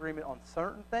some disagreement on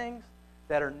certain things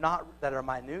that are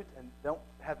minute and don't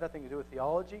have nothing to do with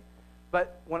theology,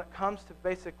 but when it comes to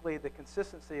basically the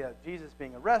consistency of Jesus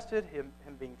being arrested, him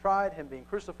being tried, him being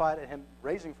crucified, and him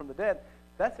raising from the dead,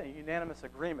 that's a unanimous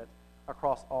agreement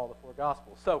across all the four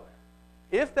Gospels. So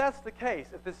if that's the case,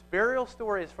 if this burial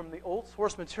story is from the old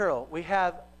source material, we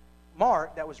have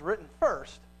Mark that was written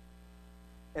first,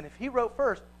 and if he wrote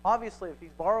first, obviously if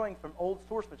he's borrowing from old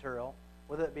source material,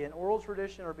 whether it be an oral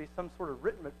tradition or be some sort of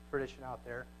written tradition out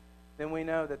there, then we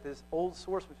know that this old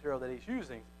source material that he's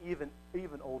using is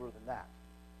even older than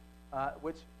that,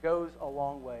 which goes a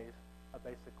long ways,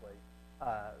 basically,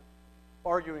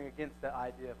 arguing against the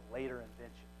idea of later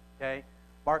invention. Okay,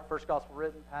 Mark, first gospel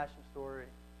written, Passion story,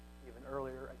 even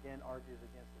earlier, again argues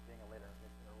against it being a later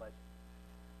invention or legend.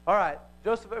 All right,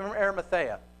 Joseph of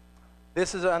Arimathea.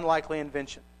 This is an unlikely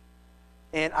invention.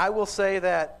 And I will say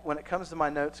that when it comes to my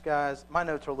notes, guys, my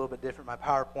notes are a little bit different, my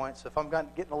PowerPoint. So if I'm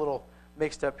getting a little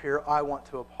mixed up here, I want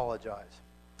to apologize.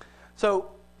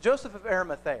 So Joseph of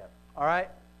Arimathea, all right?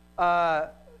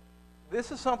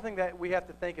 This is something that we have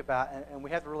to think about, and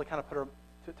we have to really kind of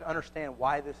to understand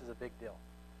why this is a big deal.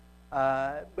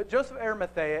 But Joseph of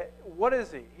Arimathea, what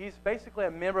is he? He's basically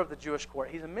a member of the Jewish court.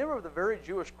 He's a member of the very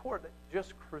Jewish court that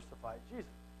just crucified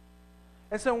Jesus.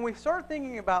 And so when we start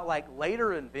thinking about like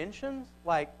later inventions,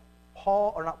 like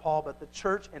the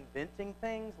church inventing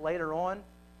things later on,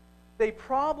 they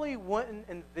probably wouldn't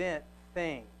invent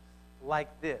things like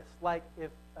this. Like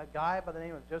if a guy by the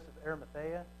name of Joseph of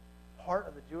Arimathea, part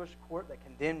of the Jewish court that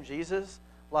condemned Jesus,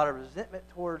 a lot of resentment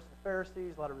towards the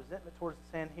Pharisees, a lot of resentment towards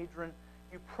the Sanhedrin,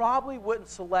 you probably wouldn't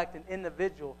select an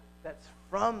individual that's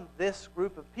from this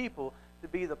group of people to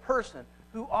be the person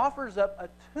who offers up a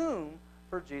tomb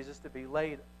for Jesus to be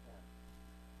laid in.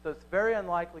 So it's very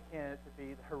unlikely candidate to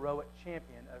be the heroic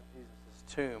champion of Jesus'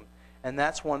 tomb. And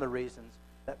that's one of the reasons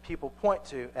that people point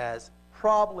to as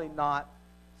probably not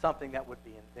something that would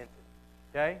be invented.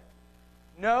 Okay?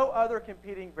 No other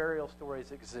competing burial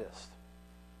stories exist.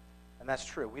 And that's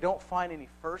true. We don't find any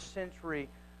first century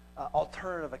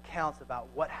alternative accounts about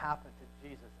what happened to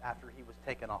Jesus after he was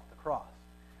taken off the cross.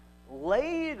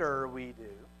 Later we do.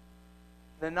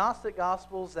 The Gnostic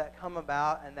Gospels that come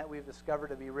about and that we've discovered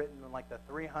to be written in like the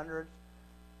 300s,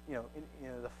 in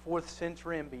the 4th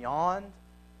century and beyond,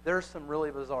 there's some really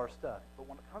bizarre stuff. But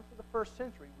when it comes to the 1st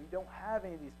century, we don't have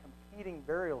any of these competing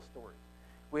burial stories.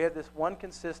 We have this one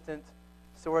consistent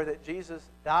story that Jesus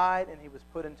died and he was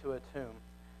put into a tomb,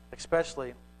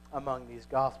 especially among these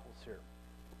Gospels here.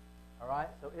 All right,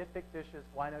 so if fictitious,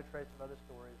 why no trace of other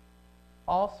stories?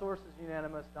 All sources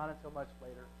unanimous, not until much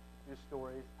later do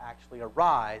stories actually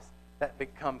arise that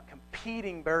become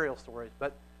competing burial stories,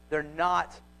 but they're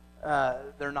not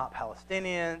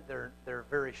Palestinian. They're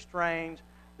very strange.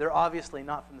 They're obviously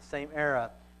not from the same era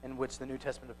in which the New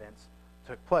Testament events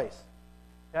took place.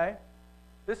 Okay,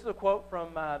 this is a quote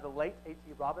from the late A.T.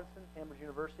 Robinson, Cambridge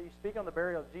University. Speaking on the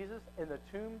burial of Jesus in the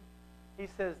tomb, he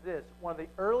says this: one of the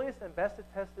earliest and best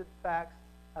attested facts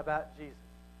about Jesus.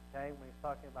 Okay, when he's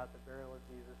talking about the burial of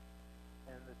Jesus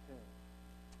in the tomb.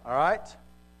 All right.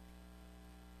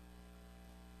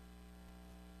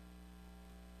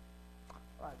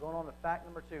 All right, going on to fact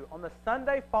number 2. On the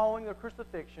Sunday following the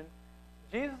crucifixion,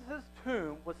 Jesus'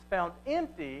 tomb was found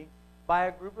empty by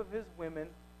a group of his women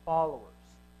followers.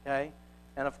 Okay?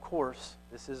 And of course,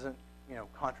 this isn't,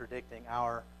 contradicting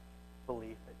our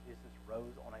belief that Jesus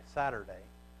rose on a Saturday,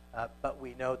 but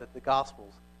we know that the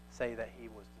Gospels say that he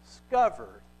was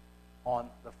discovered on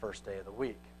the first day of the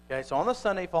week. Okay, so on the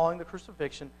Sunday following the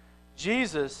crucifixion,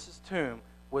 Jesus' tomb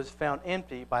was found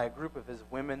empty by a group of his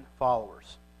women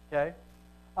followers. Okay,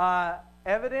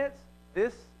 evidence,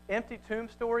 this empty tomb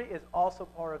story is also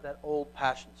part of that old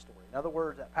Passion story. In other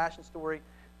words, that Passion story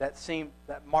that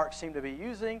Mark seemed to be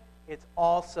using, it's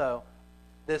also,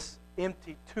 this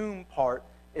empty tomb part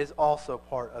is also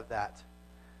part of that.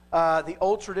 The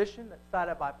old tradition that's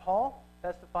cited by Paul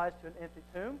testifies to an empty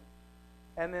tomb.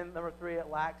 And then number 3, it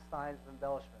lacks signs of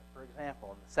embellishment. For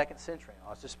example, in the 2nd century, I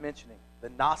was just mentioning, the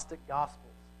Gnostic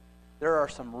Gospels. There are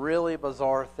some really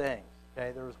bizarre things.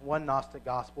 Okay, there was one Gnostic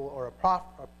Gospel, or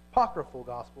apocryphal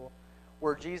Gospel,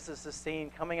 where Jesus is seen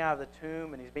coming out of the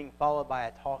tomb and he's being followed by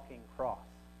a talking cross.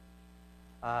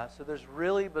 So there's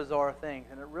really bizarre things,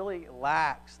 and it really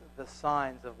lacks the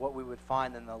signs of what we would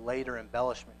find in the later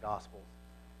embellishment Gospels.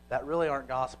 That really aren't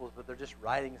Gospels, but they're just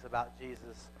writings about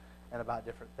Jesus and about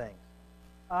different things.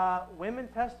 Women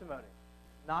testimony,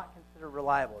 not considered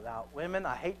reliable. Now, women,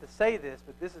 I hate to say this,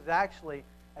 but this is actually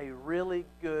a really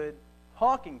good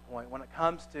talking point when it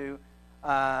comes to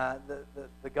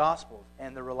the Gospels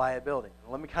and the reliability.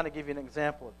 And let me kind of give you an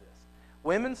example of this.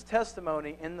 Women's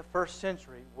testimony in the 1st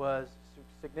century was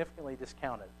significantly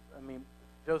discounted. I mean,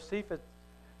 Josephus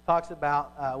talks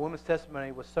about women's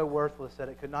testimony was so worthless that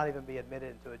it could not even be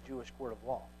admitted into a Jewish court of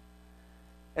law.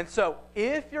 And so,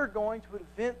 if you're going to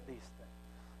invent these things,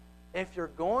 if you're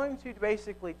going to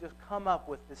basically just come up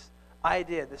with this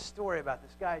idea, this story about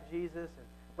this guy Jesus, and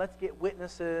let's get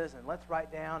witnesses, and let's write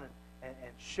down and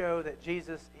show that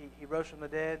Jesus, he rose from the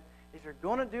dead, if you're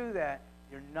going to do that,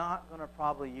 you're not going to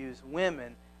probably use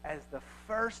women as the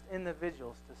first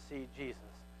individuals to see Jesus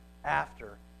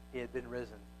after he had been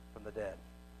risen from the dead.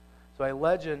 So a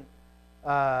legend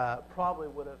probably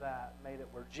would have made it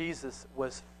where Jesus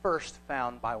was first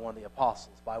found by one of the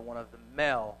apostles, by one of the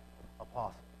male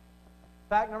apostles.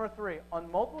 Fact number 3, on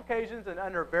multiple occasions and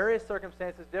under various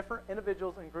circumstances, different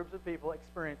individuals and groups of people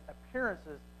experience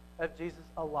appearances of Jesus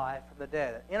alive from the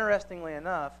dead. And interestingly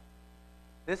enough,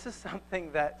 this is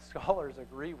something that scholars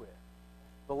agree with.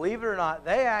 Believe it or not,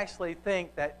 they actually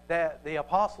think that the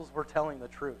apostles were telling the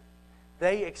truth.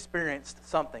 They experienced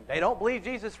something. They don't believe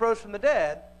Jesus rose from the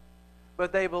dead,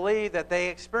 but they believe that they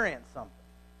experienced something.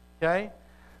 Okay?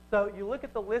 So you look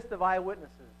at the list of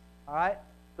eyewitnesses, all right?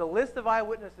 The list of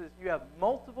eyewitnesses, you have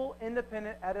multiple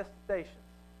independent attestations.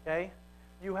 Okay?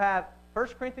 You have 1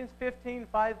 Corinthians 15,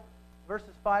 verses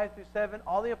 5 through 7,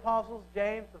 all the apostles,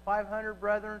 James, the 500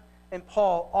 brethren, and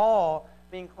Paul, all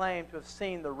being claimed to have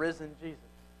seen the risen Jesus.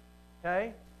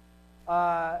 Okay?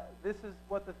 This is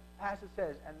what the passage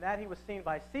says. And that he was seen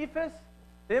by Cephas,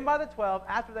 then by the 12.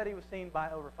 After that he was seen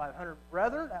by over 500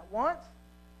 brethren at once,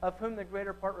 of whom the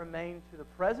greater part remain to the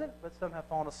present, but some have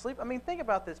fallen asleep. I mean, think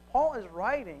about this. Paul is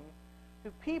writing to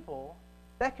people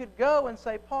that could go and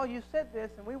say, Paul, you said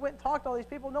this, and we went and talked to all these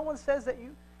people. No one says that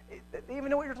they even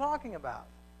know what you're talking about.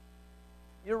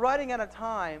 You're writing at a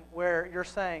time where you're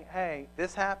saying, hey,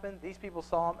 this happened, these people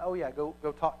saw him. Oh, yeah, go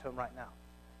talk to him right now.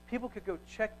 People could go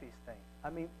check these things. I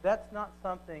mean, that's not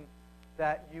something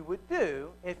that you would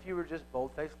do if you were just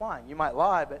bold-faced lying. You might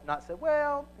lie, but not say,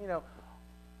 well,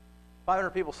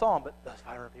 500 people saw him, but those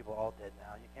 500 people are all dead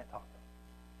now. You can't talk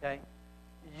to them. Okay?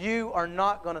 You are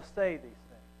not going to say these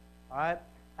things. All right?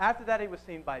 After that, he was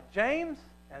seen by James,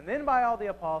 and then by all the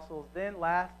apostles. Then,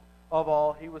 last of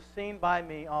all, he was seen by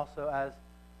me also as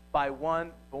by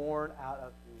one born out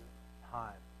of due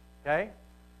time. Okay?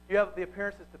 You have the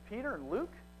appearances to Peter and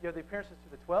Luke. You have the appearances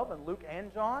to the 12 and Luke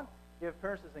and John. You have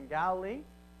appearances in Galilee,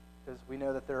 because we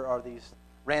know that there are these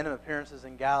random appearances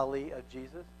in Galilee of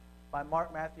Jesus. By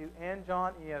Mark, Matthew, and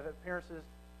John. You have appearances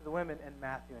to the women in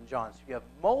Matthew and John. So you have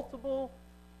multiple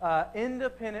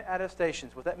independent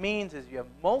attestations. What that means is you have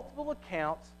multiple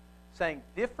accounts saying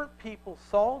different people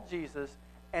saw Jesus,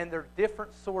 and they're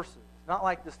different sources. Not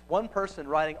like just one person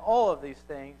writing all of these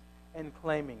things and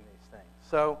claiming these things.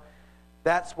 So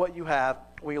that's what you have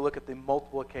when you look at the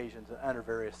multiple occasions and under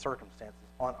various circumstances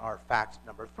on our fact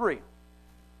number 3.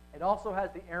 It also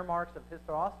has the earmarks of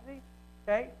historicity.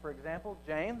 Okay, for example,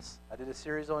 James. I did a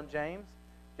series on James.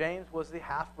 James was the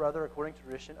half-brother, according to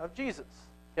tradition, of Jesus.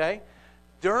 Okay?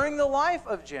 During the life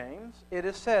of James, it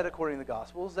is said, according to the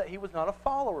Gospels, that he was not a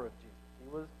follower of Jesus. He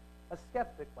was a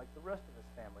skeptic like the rest of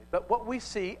his family. But what we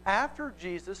see after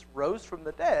Jesus rose from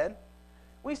the dead,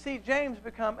 we see James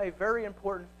become a very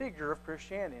important figure of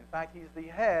Christianity. In fact, he's the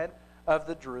head of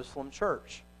the Jerusalem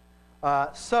church.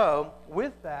 So,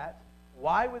 with that,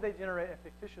 why would they generate a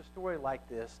fictitious story like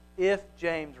this if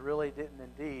James really didn't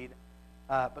indeed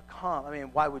become? I mean,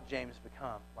 why would James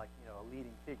become a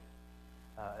leading figure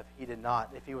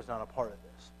if he was not a part of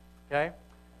this? Okay.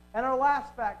 And our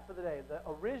last fact for the day: the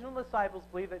original disciples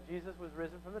believed that Jesus was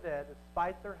risen from the dead,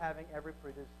 despite their having every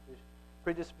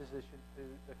predisposition to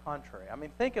the contrary. I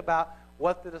mean, think about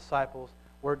what the disciples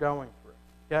were going through.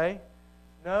 Okay.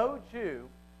 No Jew,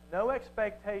 no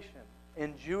expectation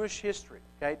in Jewish history,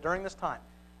 okay, during this time,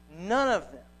 none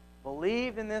of them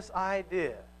believed in this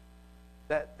idea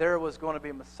that there was going to be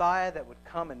a Messiah that would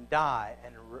come and die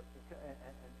and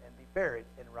be buried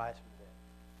and rise from the dead.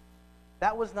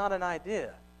 That was not an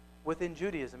idea within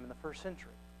Judaism in the first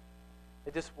century.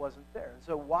 It just wasn't there. And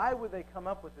so why would they come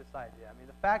up with this idea? I mean,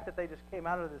 the fact that they just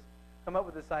come up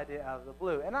with this idea out of the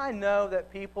blue. And I know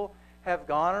that people have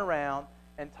gone around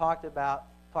and talking about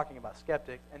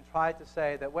skeptics and tried to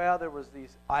say that, well, there was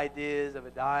these ideas of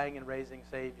a dying and raising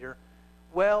Savior.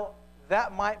 Well,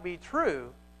 that might be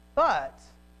true, but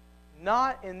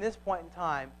not in this point in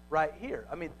time right here.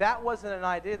 I mean, that wasn't an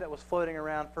idea that was floating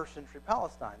around first century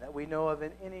Palestine that we know of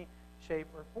in any shape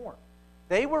or form.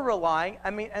 They were relying,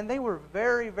 and they were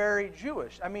very, very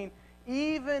Jewish. I mean,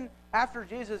 even after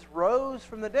Jesus rose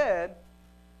from the dead,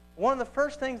 one of the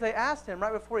first things they asked him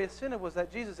right before he ascended was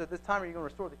that, Jesus, at this time, are you going to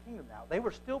restore the kingdom now? They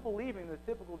were still believing the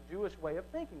typical Jewish way of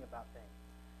thinking about things.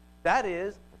 That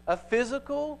is, a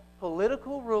physical,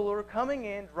 political ruler coming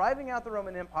in, driving out the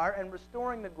Roman Empire, and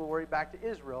restoring the glory back to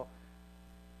Israel.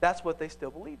 That's what they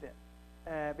still believed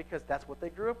in, because that's what they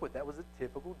grew up with. That was a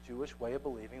typical Jewish way of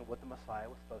believing what the Messiah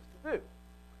was supposed to do.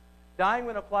 Dying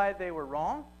when applied, they were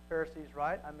wrong. Pharisees,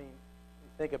 right? I mean,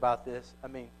 think about this. I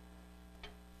mean,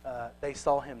 they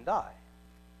saw him die.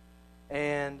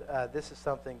 And this is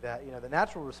something that, the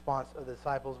natural response of the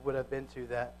disciples would have been to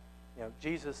that,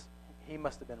 Jesus, he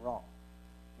must have been wrong.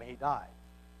 I mean, he died.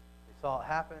 saw it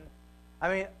happen. I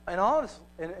mean, in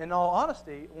all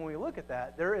honesty, when we look at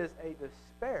that, there is a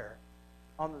despair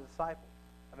on the disciples.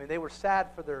 I mean, they were sad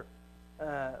for their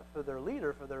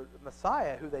leader, for their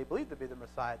Messiah, who they believed to be the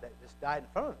Messiah, that just died in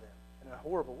front of them in a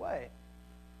horrible way.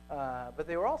 But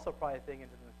they were also probably thinking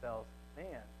to themselves,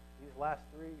 man, these last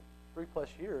three plus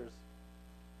years,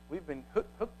 we've been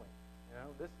hookling. You know,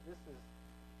 this is,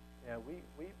 you know,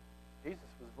 Jesus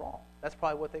was wrong. That's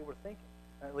probably what they were thinking,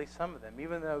 at least some of them.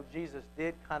 Even though Jesus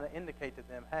did kind of indicate to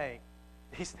them, hey,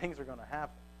 these things are going to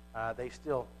happen.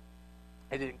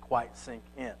 It didn't quite sink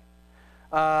in.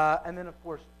 And then, of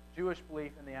course, Jewish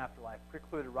belief in the afterlife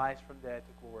precluded rise from dead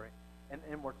to glory and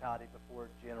immortality before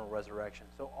general resurrection.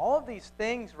 So all of these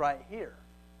things right here,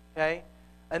 okay,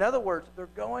 in other words, they're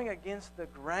going against the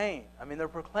grain. I mean, they're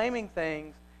proclaiming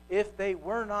things, if they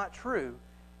were not true,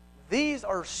 these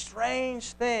are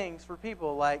strange things for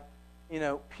people like, you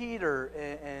know, Peter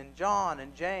and John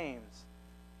and James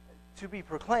to be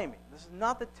proclaiming. This is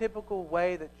not the typical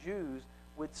way that Jews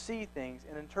would see things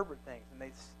and interpret things. And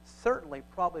they certainly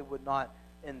probably would not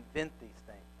invent these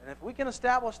things. And if we can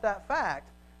establish that fact,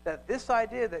 that this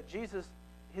idea that Jesus,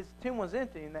 his tomb was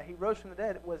empty and that he rose from the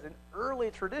dead was an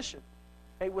early tradition,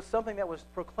 it was something that was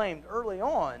proclaimed early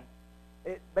on,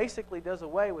 it basically does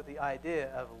away with the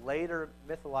idea of later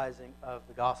mythologizing of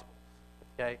the Gospels,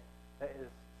 okay, that is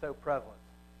so prevalent.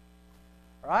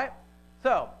 All right?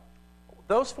 So,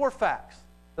 those four facts,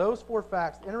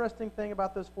 the interesting thing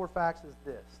about those four facts is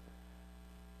this.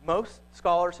 Most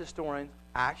scholars, historians,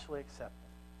 actually accept them.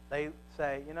 They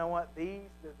say, you know what,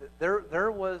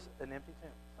 there was an empty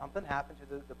tomb. Something happened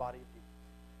to the body of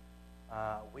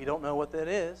Jesus. We don't know what that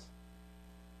is.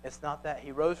 It's not that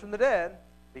he rose from the dead,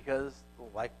 because,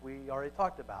 like we already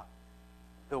talked about,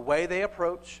 the way they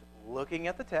approach looking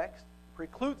at the text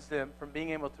precludes them from being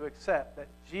able to accept that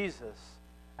Jesus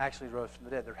actually rose from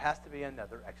the dead. There has to be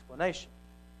another explanation.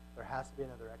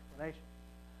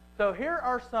 So here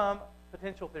are some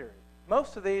potential theories.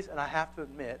 Most of these, and I have to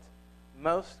admit,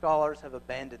 most scholars have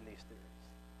abandoned these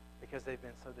theories because they've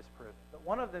been so disproven. But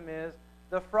one of them is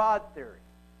the fraud theory.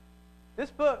 This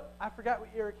book, I forgot what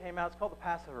year it came out. It's called The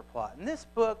Passover Plot. And this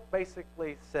book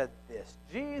basically said this.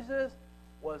 Jesus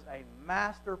was a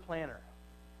master planner.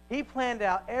 He planned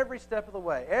out every step of the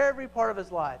way, every part of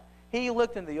his life. He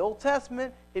looked into the Old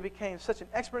Testament. He became such an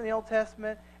expert in the Old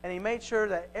Testament. And he made sure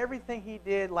that everything he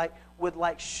did would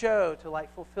show to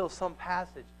fulfill some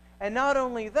passage. And not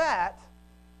only that,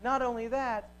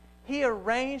 he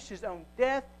arranged his own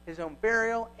death, his own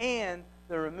burial, and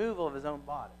the removal of his own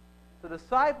body. The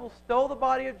disciples stole the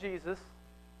body of Jesus,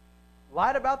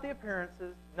 lied about the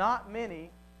appearances. Not many,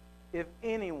 if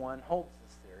anyone, holds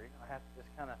this theory. I have to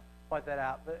just kind of point that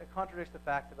out. But it contradicts the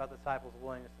fact about the disciples'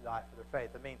 willingness to die for their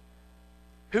faith. I mean,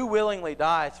 who willingly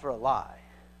dies for a lie?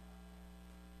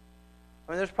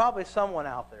 I mean, there's probably someone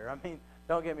out there. I mean,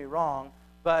 don't get me wrong,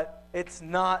 but it's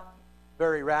not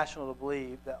very rational to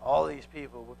believe that all these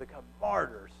people would become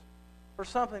martyrs for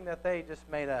something that they just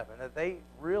made up, and that they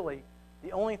really,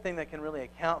 the only thing that can really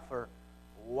account for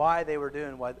why they were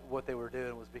doing what they were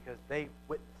doing was because they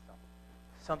witnessed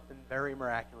something very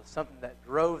miraculous, something that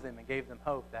drove them and gave them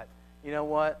hope that, you know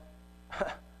what,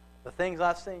 the things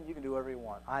I've seen, you can do whatever you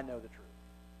want. I know the truth.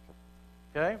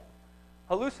 Okay?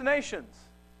 Hallucinations.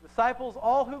 Disciples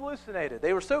all hallucinated.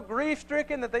 They were so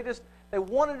grief-stricken that they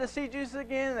wanted to see Jesus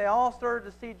again. They all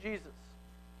started to see Jesus.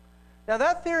 Now,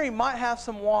 that theory might have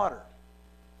some water,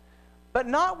 but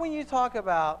not when you talk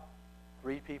about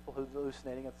 3 people who's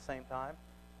hallucinating at the same time,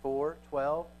 4,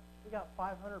 12. We got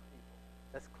 500 people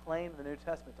that's claimed in the New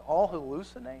Testament to all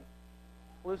hallucinate.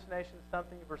 Hallucination is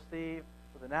something you perceive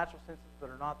with the natural senses that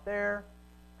are not there.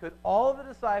 Could all of the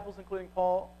disciples, including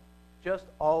Paul, just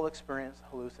all experience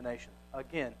hallucinations?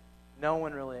 Again, no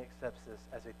one really accepts this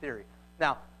as a theory.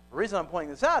 Now, the reason I'm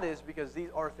pointing this out is because these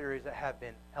are theories that have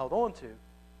been held on to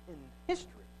in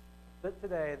history. But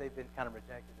today they've been kind of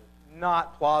rejected as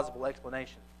not plausible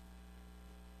explanations.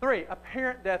 3,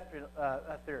 apparent death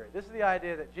theory. This is the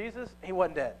idea that Jesus, he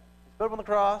wasn't dead. He was put up on the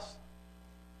cross.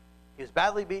 He was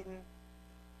badly beaten,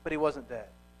 but he wasn't dead.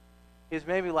 He was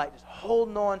maybe just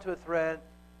holding on to a thread,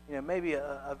 maybe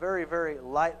a very, very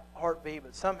light heartbeat,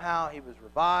 but somehow he was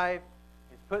revived.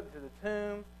 He was put into the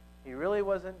tomb. He really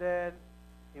wasn't dead.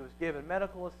 He was given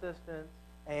medical assistance,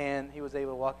 and he was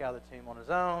able to walk out of the tomb on his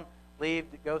own,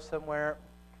 leave to go somewhere.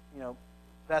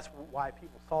 That's why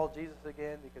people saw Jesus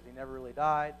again, because he never really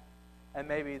died. And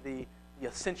maybe the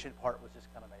ascension part was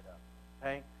just kind of made up.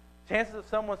 Okay? Chances of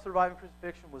someone surviving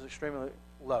crucifixion was extremely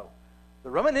low. The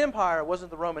Roman Empire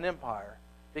wasn't the Roman Empire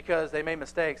because they made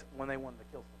mistakes when they wanted to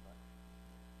kill somebody.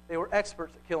 They were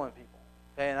experts at killing people.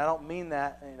 Okay, and I don't mean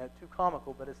that too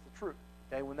comical, but it's the truth.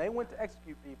 Okay, when they went to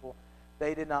execute people,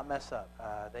 they did not mess up.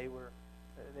 They were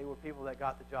people that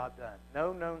got the job done.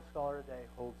 No known scholar today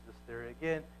holds this theory.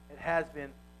 Again, it has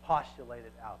been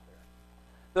postulated out there.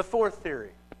 The fourth theory,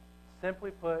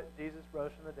 simply put, Jesus rose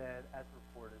from the dead as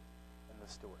reported in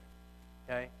the story.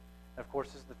 Okay, and of course,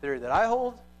 this is the theory that I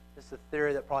hold. This is the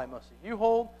theory that probably most of you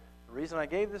hold. The reason I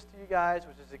gave this to you guys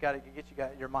was just to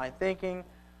get your mind thinking,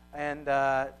 and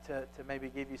to maybe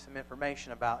give you some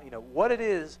information about what it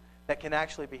is that can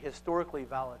actually be historically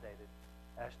validated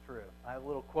as true. I have a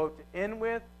little quote to end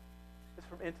with. It's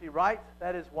from N.T. Wright.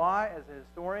 That is why, as a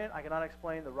historian, I cannot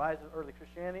explain the rise of early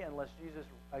Christianity unless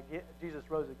Jesus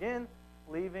rose again,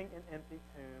 leaving an empty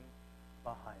tomb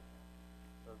behind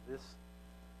him. So this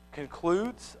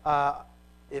concludes.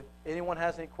 If anyone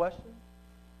has any questions,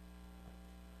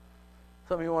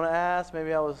 something you want to ask,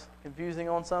 maybe I was confusing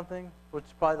on something, which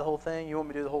is probably the whole thing. You want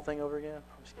me to do the whole thing over again?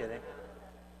 I'm just kidding.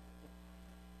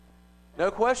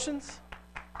 No questions?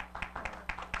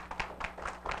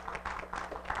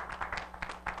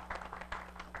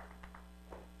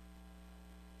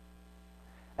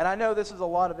 And I know this is a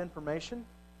lot of information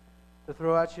to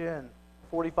throw at you in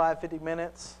 45, 50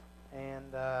 minutes.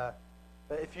 And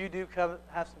but if you do have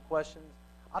some questions,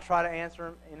 I'll try to answer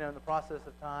them. In the process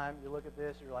of time, you look at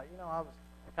this, you're like, I was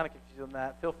kind of confused on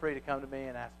that. Feel free to come to me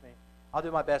and ask me. I'll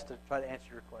do my best to try to answer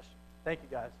your question. Thank you,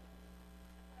 guys.